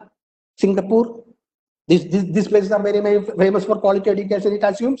 Canada, Singapore. These places are very famous for quality education, it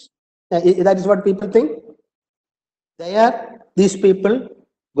assumes. That is what people think. There, these people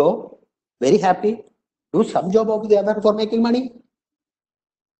go very happy, do some job of the other for making money.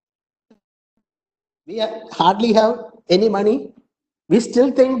 We hardly have any money. We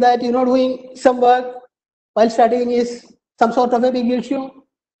still think that doing some work while studying is some sort of a big issue.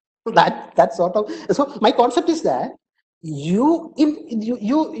 That sort of. So my concept is that you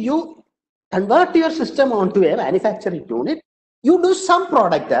convert your system onto a manufacturing unit. You do some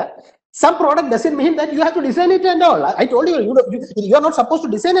product. Some product doesn't mean that you have to design it and all. I told you, you are not supposed to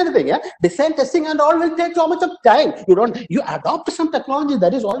design anything. Yeah? Design, testing and all will take so much of time. You adopt some technology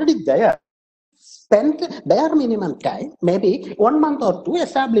that is already there. Spend bare minimum time, maybe 1 month or 2,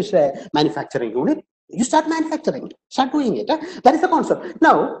 establish a manufacturing unit. You start manufacturing, start doing it. That is the concept.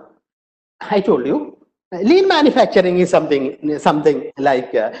 Now, I told you, lean manufacturing is something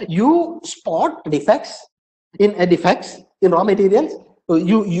like you spot defects in raw materials.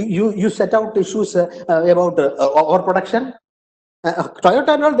 You set out issues about overproduction. Toyota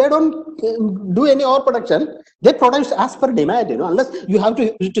and all, they don't do any overproduction. They produce as per demand, unless you have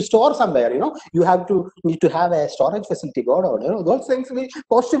to store somewhere, you need to have a storage facility, those things will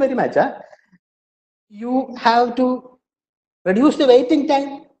cost you very much. You have to reduce the waiting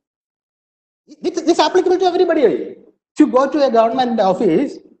time. This is applicable to everybody. If you go to a government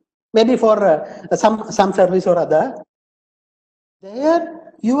office, maybe for some service or other,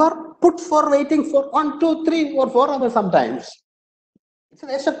 there you are put for waiting for 1, 2, 3 or 4 hours sometimes. It's a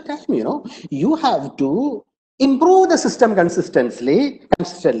waste of time, You have to improve the system consistently in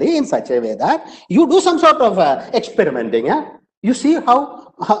such a way that you do some sort of experimenting. You see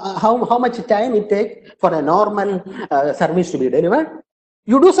how much time it takes for a normal service to be delivered.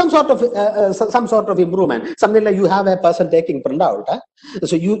 You do some sort of improvement. Something like you have a person taking printout,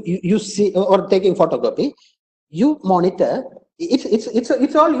 so you see, or taking photocopy. You monitor.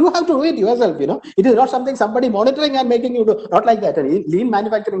 It's all you have to do it yourself. It is not something somebody monitoring and making you do. Not like that. And lean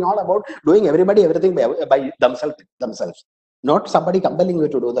manufacturing all about doing everything by themselves. Not somebody compelling you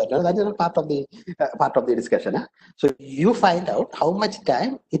to do that. That is not part of the discussion. So you find out how much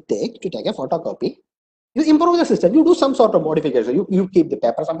time it takes to take a photocopy. You improve the system. You do some sort of modification. You keep the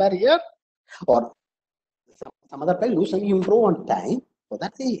paper somewhere here, or some other place. You improve on time. So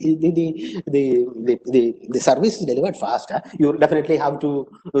that the service is delivered fast. You definitely have to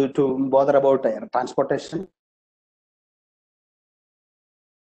bother about transportation.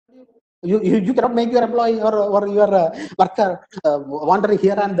 You cannot make your employee or your worker wandering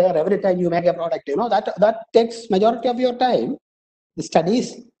here and there every time you make a product. That takes majority of your time. The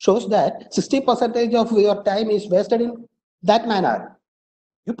studies shows that 60% of your time is wasted in that manner.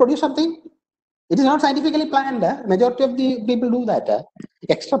 You produce something. It is not scientifically planned. Majority of the people do that.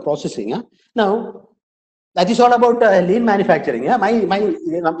 Extra processing. Now, that is all about lean manufacturing.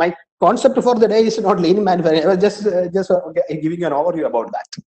 My concept for the day is not lean manufacturing. I was just giving you an overview about that.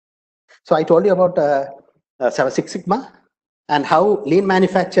 So I told you about Six Sigma and how lean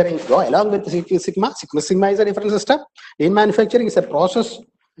manufacturing go along with Six Sigma. Six Sigma is a different system. Lean manufacturing is a process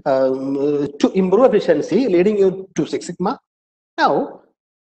to improve efficiency, leading you to Six Sigma. Now,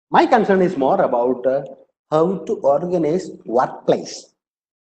 my concern is more about how to organize workplace.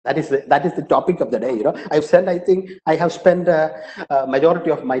 That is the topic of the day. I think I have spent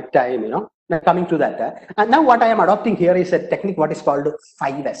majority of my time. Now coming to that, and now what I am adopting here is a technique what is called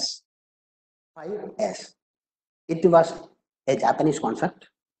 5S. 5S. It was a Japanese concept.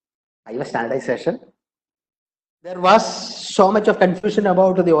 5S standardization. There was so much of confusion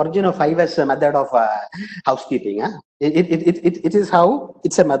about the origin of 5S method of housekeeping. It is how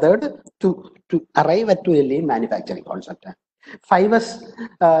it's a method to arrive at a lean manufacturing concept. 5S,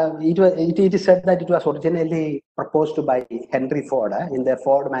 it is said that it was originally proposed by Henry Ford in their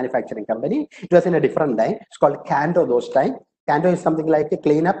Ford manufacturing company. It was in a different time. It's called Canto those time. Canto is something like a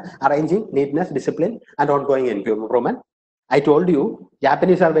cleanup, arranging, neatness, discipline, and ongoing improvement. I told you,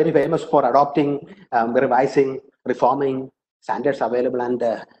 Japanese are very famous for adopting, revising, reforming standards available and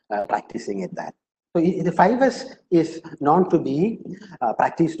practicing it that. So the 5S is known to be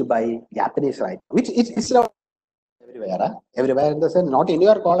practiced by Japanese, right? Which it's not everywhere. Everywhere in the sense, not in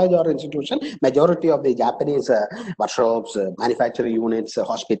your college or institution. Majority of the Japanese workshops, manufacturing units,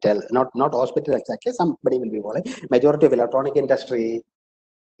 hospital, not hospital exactly. Somebody will be calling. Majority of electronic industry,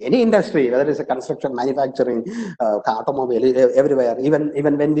 any industry, whether it's a construction, manufacturing, automobile, everywhere.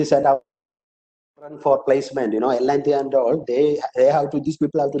 Even when we set up run for placement, L&T and all, they have to, these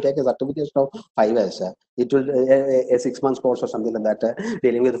people have to take a certification of 5 years. It will a 6 months course or something like that,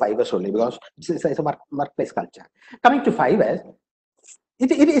 dealing with 5 years only, because it's a workplace culture. Coming to 5 years,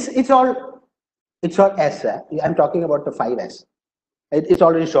 it's all S. I'm talking about the 5 S. It's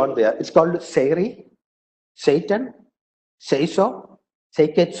already shown there. It's called Seiri, Seitan, Seiso,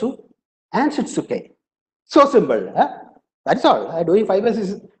 Seiketsu, and Shitsuke. So simple. That's all. Doing 5 years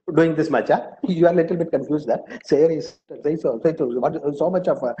is doing this much. You are a little bit confused there. Seiri is so much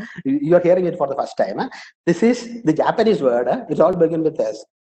of you are hearing it for the first time. This is the Japanese word. It's all begin with S.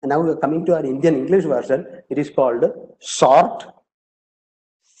 And now we're coming to our Indian English version. It is called sort,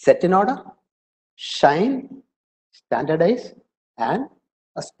 set in order, shine, standardize, and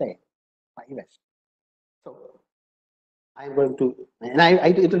sustain. 5 S. So I'm going to, and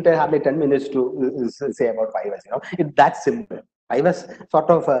it will take hardly 10 minutes to say about 5 S. It's that simple. 5 S sort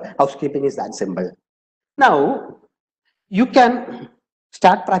of housekeeping is that simple. Now, you can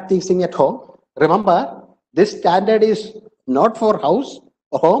start practicing at home. Remember, this standard is not for house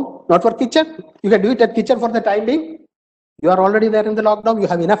or home, not for kitchen. You can do it at kitchen for the time being. You are already there in the lockdown. You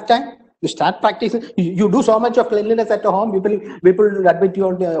have enough time. You start practicing. You do so much of cleanliness at home. People admit you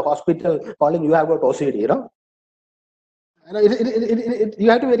on the hospital calling you have got OCD. You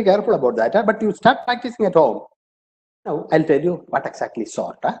have to be very careful about that. But you start practicing at home. Now I'll tell you what exactly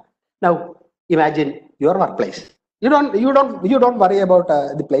sort. Now imagine your workplace. You don't worry about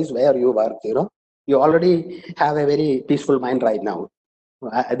the place where you work. You already have a very peaceful mind right now. So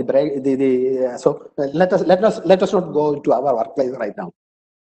let us not go to our workplace right now.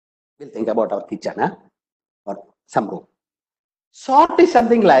 We'll think about our kitchen or some room. Sort is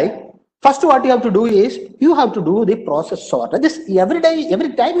something like, first what you have to do is you have to do the process sort. This every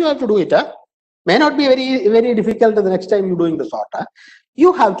time you have to do it. May not be very difficult the next time you're doing the sort.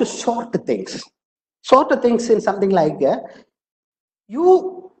 You have to sort the things. Sort the things in something like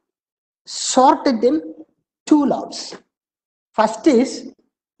you sort it in 2 lots. First is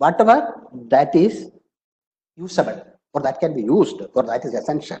whatever that is usable or that can be used or that is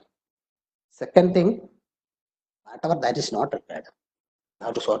essential. Second thing, whatever that is not required. You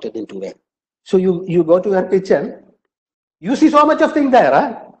have to sort it in 2 ways. So you go to your kitchen, you see so much of things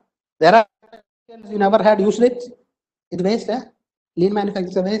there. There are you never had used it. It's waste. Lean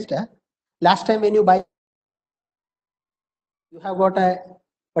manufacturing is waste. Last time when you buy, you have got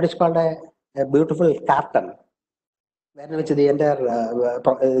what is called a beautiful carton, where which the entire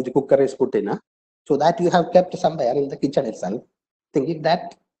the cooker is put in. So that you have kept somewhere in the kitchen itself, thinking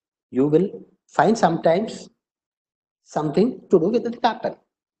that you will find sometimes something to do with the carton.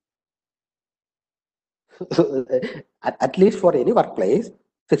 At least for any workplace,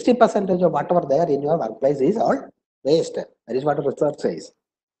 60% of whatever there in your workplace is all waste. That is what the research says.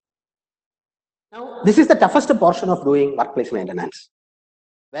 Now, this is the toughest portion of doing workplace maintenance.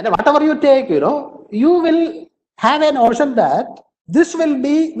 Whatever you take, you will have a notion that this will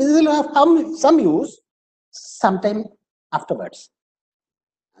have some use sometime afterwards.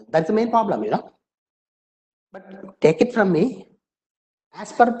 That's the main problem, But take it from me,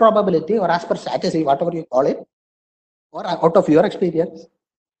 as per probability or as per statistic, whatever you call it, or out of your experience,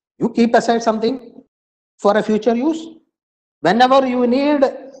 you keep aside something for a future use. Whenever you need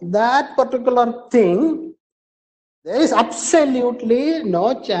that particular thing, there is absolutely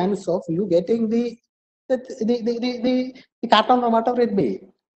no chance of you getting the carton or whatever it be.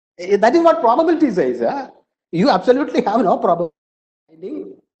 That is what probability says. You absolutely have no probability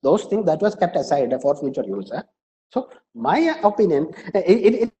finding those things that was kept aside for future use. So my opinion,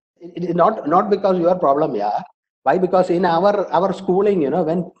 it not because your problem, Why? Because in our schooling,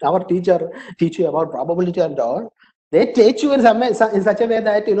 when our teacher teach you about probability and all, they teach you in such a way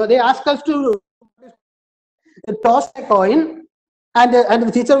that they ask us to toss a coin, and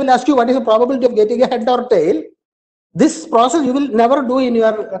the teacher will ask you what is the probability of getting a head or tail. This process you will never do in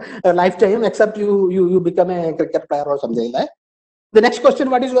your lifetime, except you become a cricket player or something like that. The next question,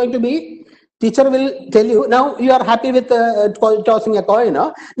 what is going to be? Teacher will tell you, now you are happy with tossing a coin.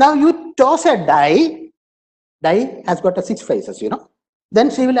 Now you toss a die. Die has got 6 faces,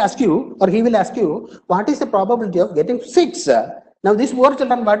 Then she will ask you, or he will ask you, what is the probability of getting 6? Now these poor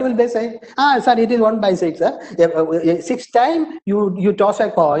children, what will they say? Sir, it is 1 by 6. 6 times you toss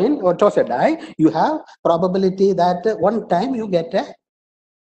a coin or toss a die, you have probability that one time you get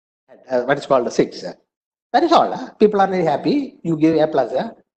what is called a 6. That is all. People are very happy. You give A plus,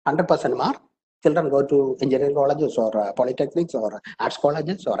 100% mark. Children go to engineering colleges or polytechnics or arts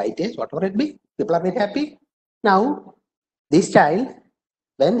colleges or ITS, whatever it be. People are very happy. Now, this child,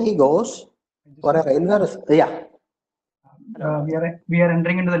 when he goes for a railway, yeah. We are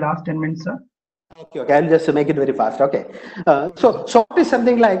entering into the last 10 minutes, sir. Okay. I'll just make it very fast. Okay. So sort is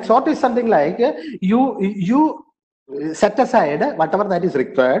something like you set aside whatever that is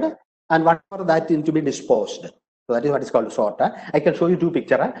required and whatever that is to be disposed. So that is what is called sort. I can show you two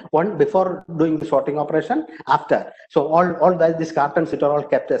pictures. One before doing the sorting operation, after. So all that these cartons it are all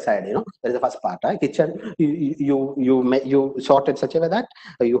kept aside. That is the first part. Kitchen you sort in such a way that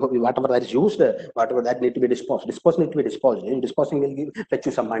you whatever that is used, whatever that need to be disposed. Disposed need to be disposed. Disposing will fetch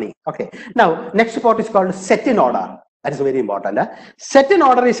you some money. Okay. Now next part is called set in order. That is very important. Set in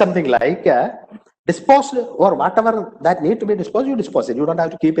order is something like disposed or whatever that need to be disposed, you dispose it. You don't have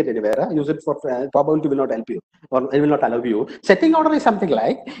to keep it anywhere. Use it for probability will not help you or it will not allow you. Setting order is something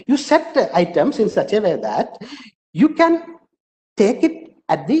like you set items in such a way that you can take it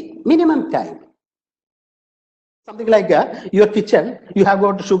at the minimum time. Something like your kitchen, you have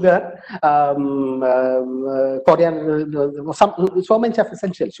got sugar, coriander, so many of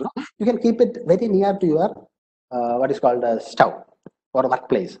essentials. You can keep it very near to your what is called a stove or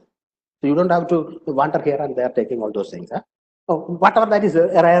workplace. So you don't have to wander here and there taking all those things. Whatever that is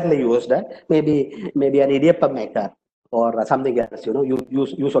rarely used, maybe an idiyappam maker or something else. You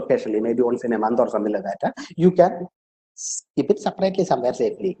use occasionally, maybe once in a month or something like that. You can keep it separately somewhere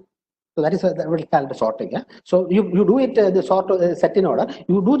safely. So that is that will call the sorting. So you do it the sort set in order.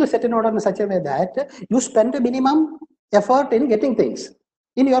 You do the set in order in such a way that you spend a minimum effort in getting things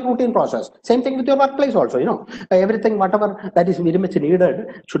in your routine process. Same thing with your workplace also. Everything whatever that is very much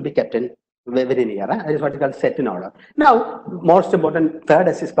needed should be kept in very near. That is what is called set in order. Now, most important third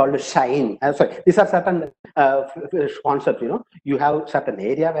S is called shine. Sorry, these are certain concepts. You have certain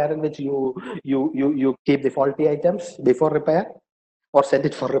area where in which you keep the faulty items before repair or send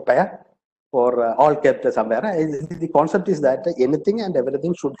it for repair or all kept somewhere. The concept is that anything and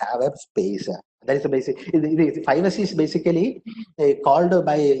everything should have a space. That is the basic. The 5S is basically called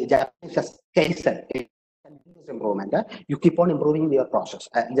by Japanese as Kaizen. Improvement. You keep on improving your process,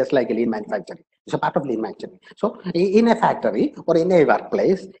 just like lean manufacturing. It's a part of lean manufacturing. So, in a factory or in a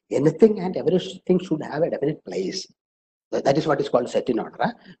workplace, anything and everything should have a definite place. That is what is called set in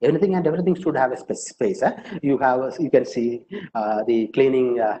order. Anything and everything should have a space. You can see the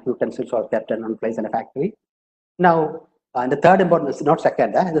cleaning utensils are kept in one place in a factory. Now, the third important, not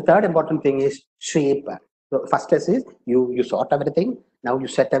second, the third important thing is shape. So first is you sort everything. Now you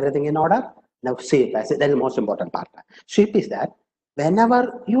set everything in order. Now shape, that is the most important part. Shape is that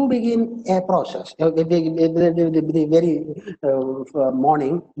whenever you begin a process, the very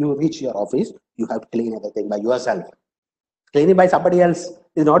morning you reach your office, you have to clean everything by yourself. Cleaning by somebody else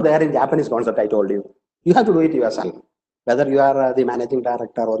is not there in Japanese concept, I told you. You have to do it yourself. Whether you are the managing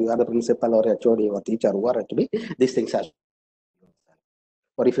director or you are the principal or HOD or teacher, whoever it be, these things are.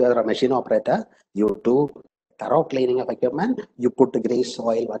 Or if you are a machine operator, you do thorough cleaning of equipment, you put the grease,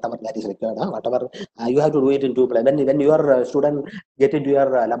 oil, whatever that is required, whatever you have to do it in two places. When your student get into your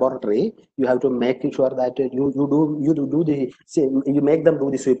laboratory, you have to make sure that you make them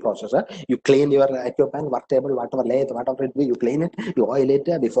do the sweep process. You clean your equipment, work table, whatever lathe, whatever it be, you clean it, you oil it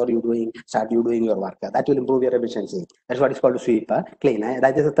before you start doing your work. That will improve your efficiency. That's what is called sweep, clean.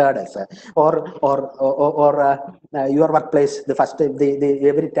 That is the third S. Or your workplace, the first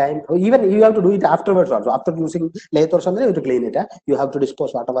every time, even you have to do it afterwards also. After using lathe or something, you have to clean it. You have to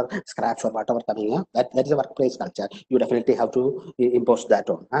dispose whatever scraps or whatever coming. That is a workplace culture. You definitely have to impose that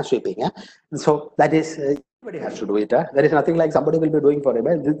on sweeping. So that is everybody has to do it. There is nothing like somebody will be doing for him.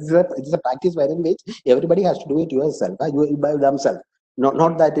 This is a practice wherein which everybody has to do it yourself. You by themselves.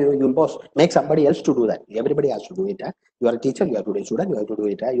 Not that you impose, make somebody else to do that. Everybody has to do it. You are a teacher, you have to do it. Student, you have to do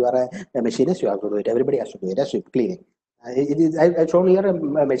it. You are a machinist, you have to do it. Everybody has to do it. Sweep cleaning. I shown here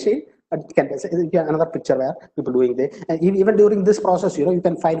a machine. Another picture where people doing this, and even during this process, you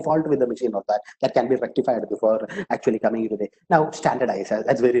can find fault with the machine or that can be rectified before actually coming into the. Now standardize.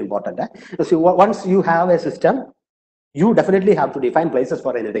 That's very important. So once you have a system, you definitely have to define places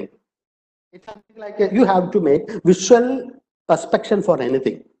for anything. It's something like you have to make visual perspection for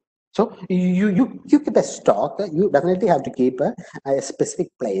anything. So you keep a stock. You definitely have to keep a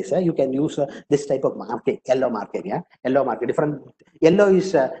specific place. You can use this type of marking, yellow marking. Yellow marking. Different. Yellow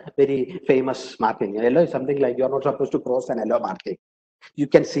is very famous marking. Yellow is something like you're not supposed to cross an yellow marking. You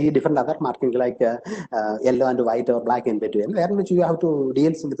can see different other marking like yellow and white or black in between, where which you have to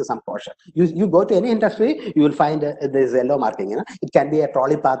deal with some portion. You go to any industry, you will find this yellow marking. It can be a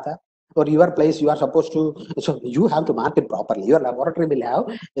trolley path. or your place you are supposed to, so you have to mark it properly. Your laboratory will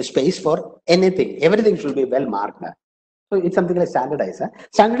have a space for anything. Everything should be well marked. So it's something like standardize.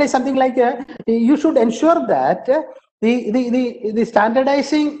 Standardize something like you should ensure that the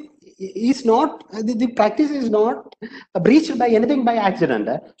standardizing is not, the practice is not breached by anything by accident.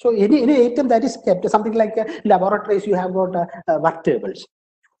 So any item that is kept, something like laboratories, you have got work tables.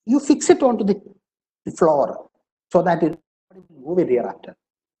 You fix it onto the floor so that it will move it hereafter.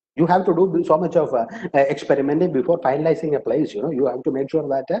 You have to do so much of experimenting before finalizing a place. You have to make sure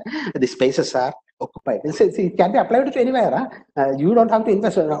that the spaces are occupied. It can be applied to anywhere. You don't have to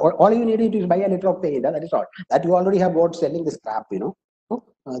invest. All you need is buy a little of paint. That is all. That you already have got selling the scrap. So,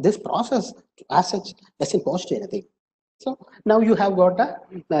 this process as such doesn't cost you anything. So now you have got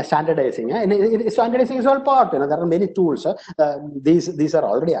standardizing, and standardizing is all part. There are many tools. These are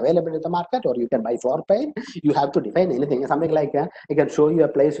already available in the market, or you can buy for paint. You have to define anything. Something like I can show you a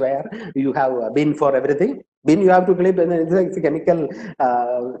place where you have a bin for everything. Bin you have to clip, and it's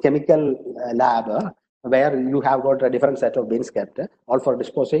a chemical lab. Where you have got a different set of bins kept, all for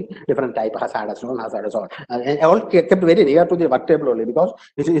disposing different type, hazardous, non-hazardous, all, and all kept very near to the work table only, because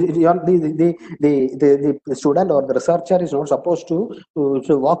the student or the researcher is not supposed to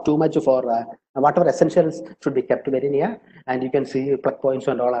walk too much for whatever essentials should be kept very near, and you can see plug points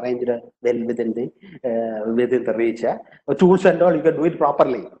and all arranged well within the reach. Tools and all, you can do it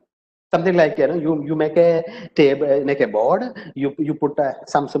properly. Something like you make a table, make a board. You put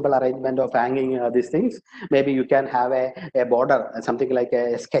some simple arrangement of hanging these things. Maybe you can have a border, something like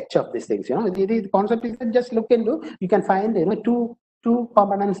a sketch of these things. The concept is that just look into. You can find two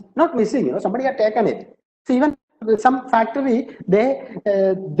components not missing. Somebody had taken it. So even some factory,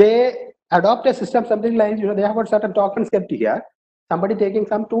 they adopt a system, something like they have got certain tokens kept here. Somebody taking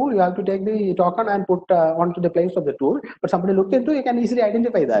some tool, you have to take the token and put onto the place of the tool. But somebody looked into, you can easily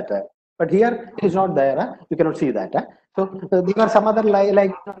identify that. But here it is not there. You cannot see that. So there are some other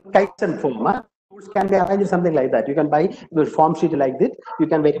like kites and foam. Tools can be arranged something like that. You can buy the form sheet like this. You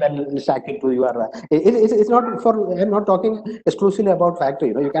can very well stack it to your. It's not for. I'm not talking exclusively about factory.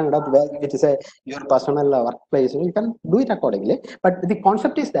 You can adopt where it is your personal workplace. You can do it accordingly. But the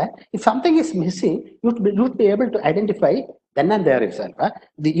concept is that if something is missing, you would be able to identify then and there itself.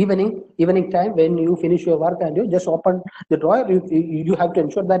 The evening time when you finish your work and you just open the drawer, you have to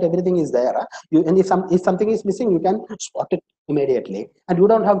ensure that everything is there. And if something is missing, you can spot it immediately, and you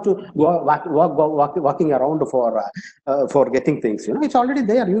don't have to go walking around for getting things. It's already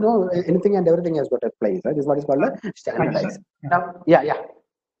there. Anything and everything has got a place. Right? This is what is called a standardized. Now, yeah.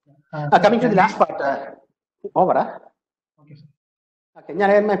 Coming to the last part. Over. Okay, sir. Okay, now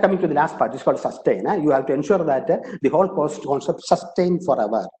I'm coming to the last part. It's called sustain. You have to ensure that the whole concept sustain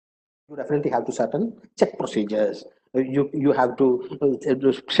forever. You definitely have to certain check procedures. You have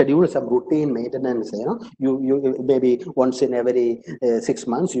to schedule some routine maintenance. You maybe once in every 6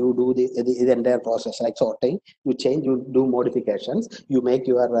 months you do the entire process like sorting. You change, you do modifications. You make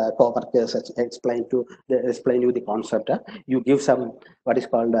your co-workers explain you the concept. You give some what is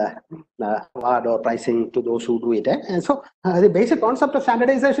called award or pricing to those who do it. And so the basic concept of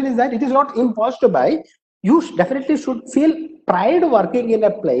standardization is that it is not imposed by. You definitely should feel pride working in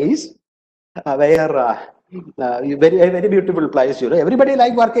a place where very beautiful place. Everybody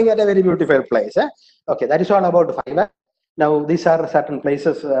like working at a very beautiful place. Okay, that is all about 5S. Now these are certain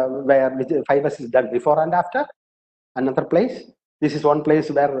places where 5S is done before and after. Another place. This is one place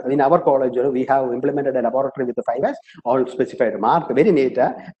where in our college we have implemented a laboratory with the 5S, all specified mark, very neat.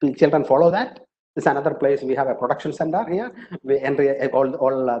 Children follow that. This is another place. We have a production center here. We enter all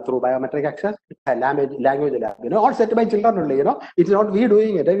through biometric access, language lab. All set by children only. It's not we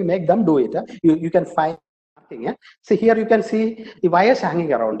doing it. We make them do it. You can find. Yeah. So here you can see the wires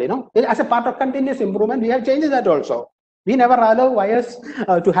hanging around. As a part of continuous improvement, we have changed that also. We never allow wires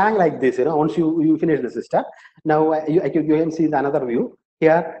to hang like this. Once you finish the system. Now you can see the another view.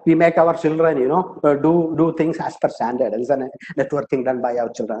 Here we make our children, do things as per standard. It's a networking done by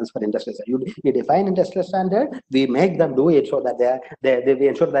our children as per industrial standard. We define industrial standard. We make them do it so that we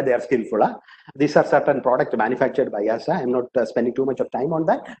ensure that they are skillful. These are certain products manufactured by us. I'm not spending too much of time on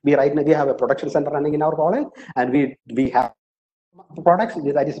that. We have a production center running in our college, and we have products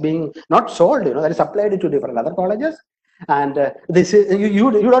that is being not sold. That is supplied to different other colleges. And this is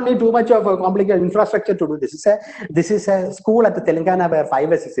you don't need too much of a complicated infrastructure to do this. This is a school at the Telangana where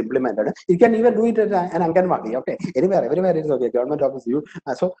 5S is implemented. You can even do it at an Anganwadi. Okay, everywhere it is okay. Government office.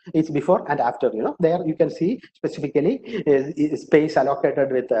 So it's before and after. There you can see specifically space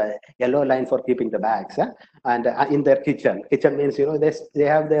allocated with a yellow line for keeping the bags. And in their kitchen means they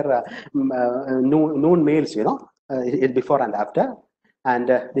have their noon meals. Before and after.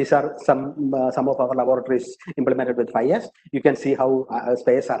 And these are some of our laboratories implemented with 5S. You can see how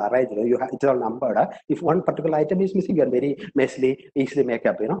space are arranged. You have, it's all numbered. If one particular item is missing, you can very easily make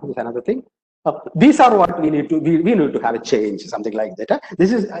up. Is another thing. These are what we need to we need to have a change, something like that.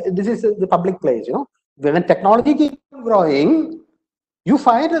 This is the public place. When technology keeps growing, you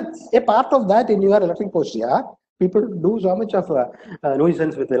find a part of that in your electric post. Yeah, people do so much of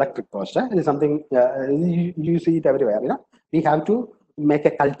nuisance with electric post. It is something you see it everywhere. We have to make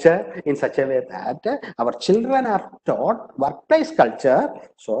a culture in such a way that our children are taught workplace culture,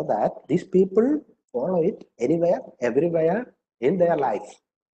 so that these people follow it anywhere, everywhere in their life.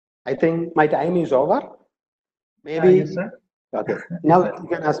 I think my time is over. Maybe. Yes, sir. Okay. Yes, Now sir. you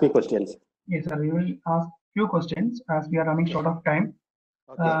can ask me questions. Yes, sir. We will ask few questions as we are running short of time.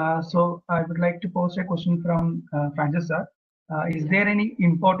 Okay. So I would like to pose a question from Francis, sir. Is there any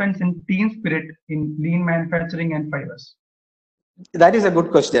importance in team spirit in lean manufacturing and 5S? That is a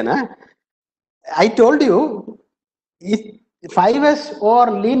good question. I told you, if 5S or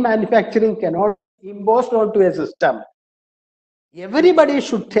lean manufacturing cannot be imposed onto a system, everybody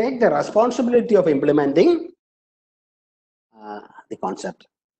should take the responsibility of implementing the concept.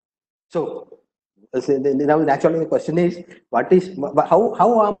 So now naturally the question is,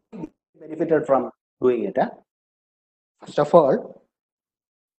 how are we benefited from doing it? First of all,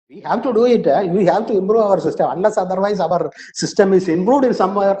 we have to do it. We have to improve our system. Unless otherwise our system is improved in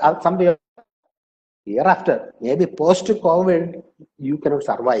somewhere hereafter, maybe post-COVID, you cannot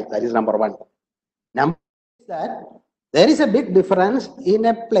survive. That is number one. Number two is that there is a big difference in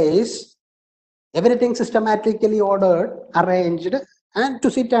a place, everything systematically ordered, arranged, and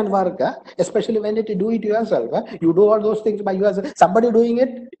to sit and work, especially when you do it yourself. You do all those things by yourself. Somebody doing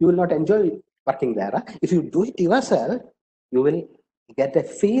it, you will not enjoy working there. If you do it yourself, you will get a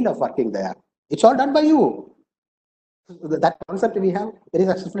feel of working there. It's all done by you. That concept we have very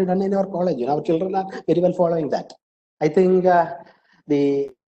successfully done in our college. Our children are very well following that. I think the.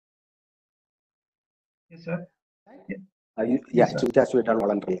 Yes, sir. Yes, it has to be done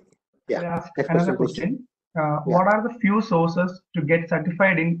voluntarily. Yeah. Another question. What are the few sources to get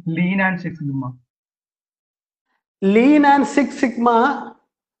certified in Lean and Six Sigma? Lean and Six Sigma,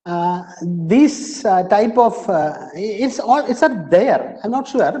 these type of it's not there. I'm not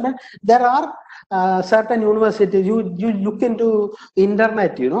sure, but there are certain universities. You look into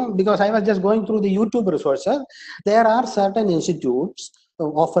internet, because I was just going through the YouTube resources. There are certain institutes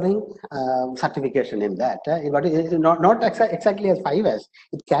offering certification in that, but it is not exactly as 5S.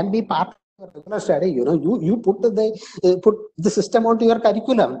 It can be part of regular study. You put the system onto your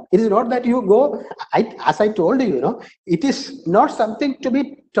curriculum. It is not that you go. As I told you, it is not something to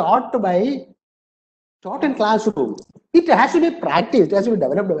be taught in classroom. It has to be practiced. It has to be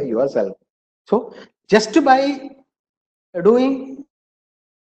developed by yourself. So just by doing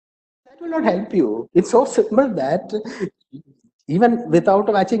that will not help you. It's so simple that even without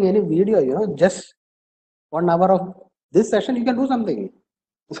watching any video, just 1 hour of this session, you can do something.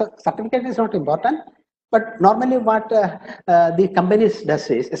 So certificate is not important, but normally what the companies does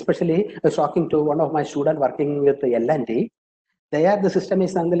is, especially I was talking to one of my students working with the L&T, the system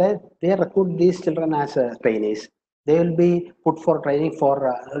is they recruit these children as trainees. They will be put for training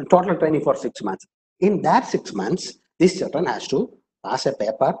for total training for 6 months. In that 6 months, these children has to pass a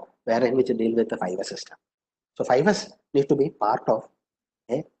paper wherein which deal with the 5S system. So 5S need to be part of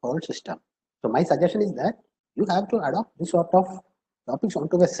a whole system. So my suggestion is that you have to adopt this sort of topics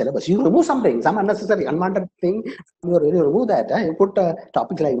onto the syllabus. You remove something, some unnecessary, unwanted thing. You really remove that. You put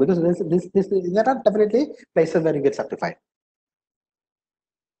topics like, because there are definitely places where you get certified.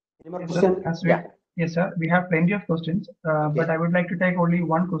 Any more questions? Yes, sir. We have plenty of questions, but I would like to take only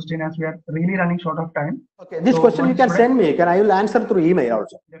one question as we are really running short of time. Okay, this question you can send me. I will answer through email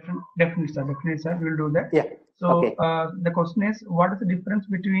also. Definitely, sir. We will do that. Yeah. So the question is, what is the difference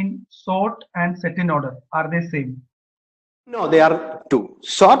between sort and set in order? Are they same? No, they are two.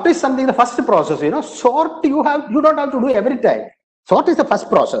 Sort is something, the first process. Sort you don't have to do every time. Sort is the first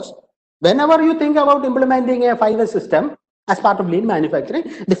process. Whenever you think about implementing a 5S system as part of lean manufacturing,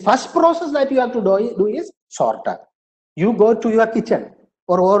 the first process that you have to do is sort. You go to your kitchen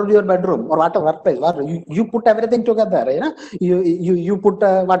or your bedroom or whatever workplace, you put everything together. You put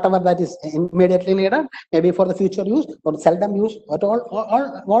whatever that is immediately needed, maybe for the future use or seldom use, at all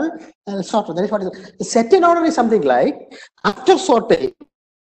sort. That is what it is. The set in order is something like, after sorting,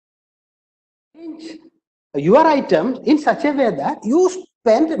 your items in such a way that you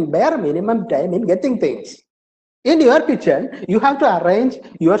spend bare minimum time in getting things. In your kitchen, you have to arrange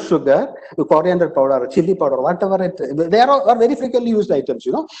your sugar, coriander powder, chili powder, whatever they are very frequently used items,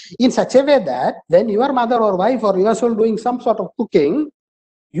 in such a way that when your mother or wife or yourself doing some sort of cooking,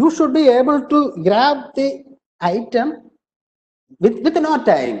 you should be able to grab the item with no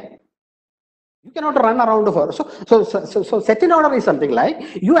time. You cannot run around for so set in order is something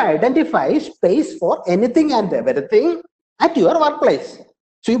like you identify space for anything and everything at your workplace.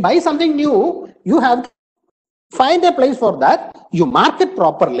 So you buy something new, you have to find a place for that, you mark it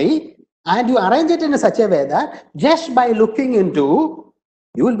properly, and you arrange it in such a way that just by looking into,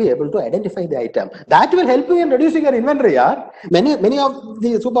 you will be able to identify the item. That will help you in reducing your inventory. Many of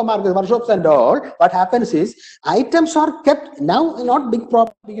the supermarkets, workshops and all, what happens is items are kept now, not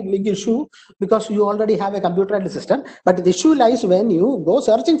big issue, because you already have a computerized system, but the issue lies when you go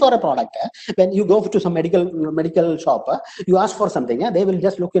searching for a product. When you go to some medical shop, you ask for something, they will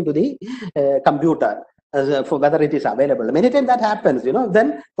just look into the computer for whether it is available. Many times that happens,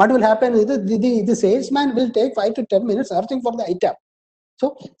 then what will happen is the salesman will take 5 to 10 minutes searching for the item.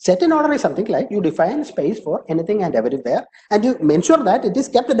 So set in order is something like you define space for anything and everywhere, and you ensure that it is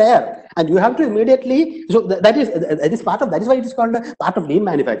kept there, and you have to immediately. So that is part of that is why it is called a part of lean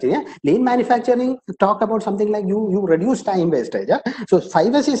manufacturing. Lean manufacturing talk about something like you reduce time wastage. So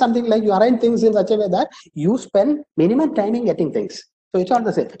 5S is something like you arrange things in such a way that you spend minimum time in getting things. So it's not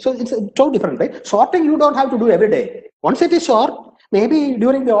the same. So it's so different, right? Sorting you don't have to do every day. Once it is short, maybe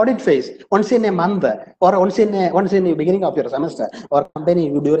during the audit phase, once in a month, or once in the beginning of your semester, or company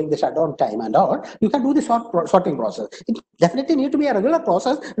during the shutdown time and all, you can do the sorting process. It definitely need to be a regular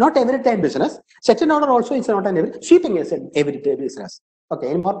process, not every time business. Set in order also is not an every. Sweeping is an everyday business. Okay,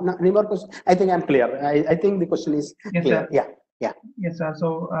 any more questions? I think I'm clear. I think the question is clear. Sir. Yeah. Yes, sir.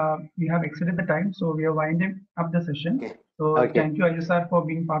 So we have exceeded the time, so we are winding up the session. Okay. So thank you, Aiju sir, for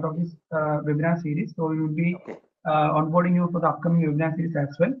being part of this webinar series. So we will be onboarding you for the upcoming webinar series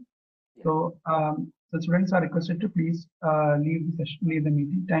as well. So the students are requested to please leave the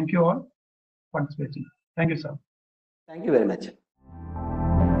meeting. Thank you all for participating. Thank you, sir. Thank you very much.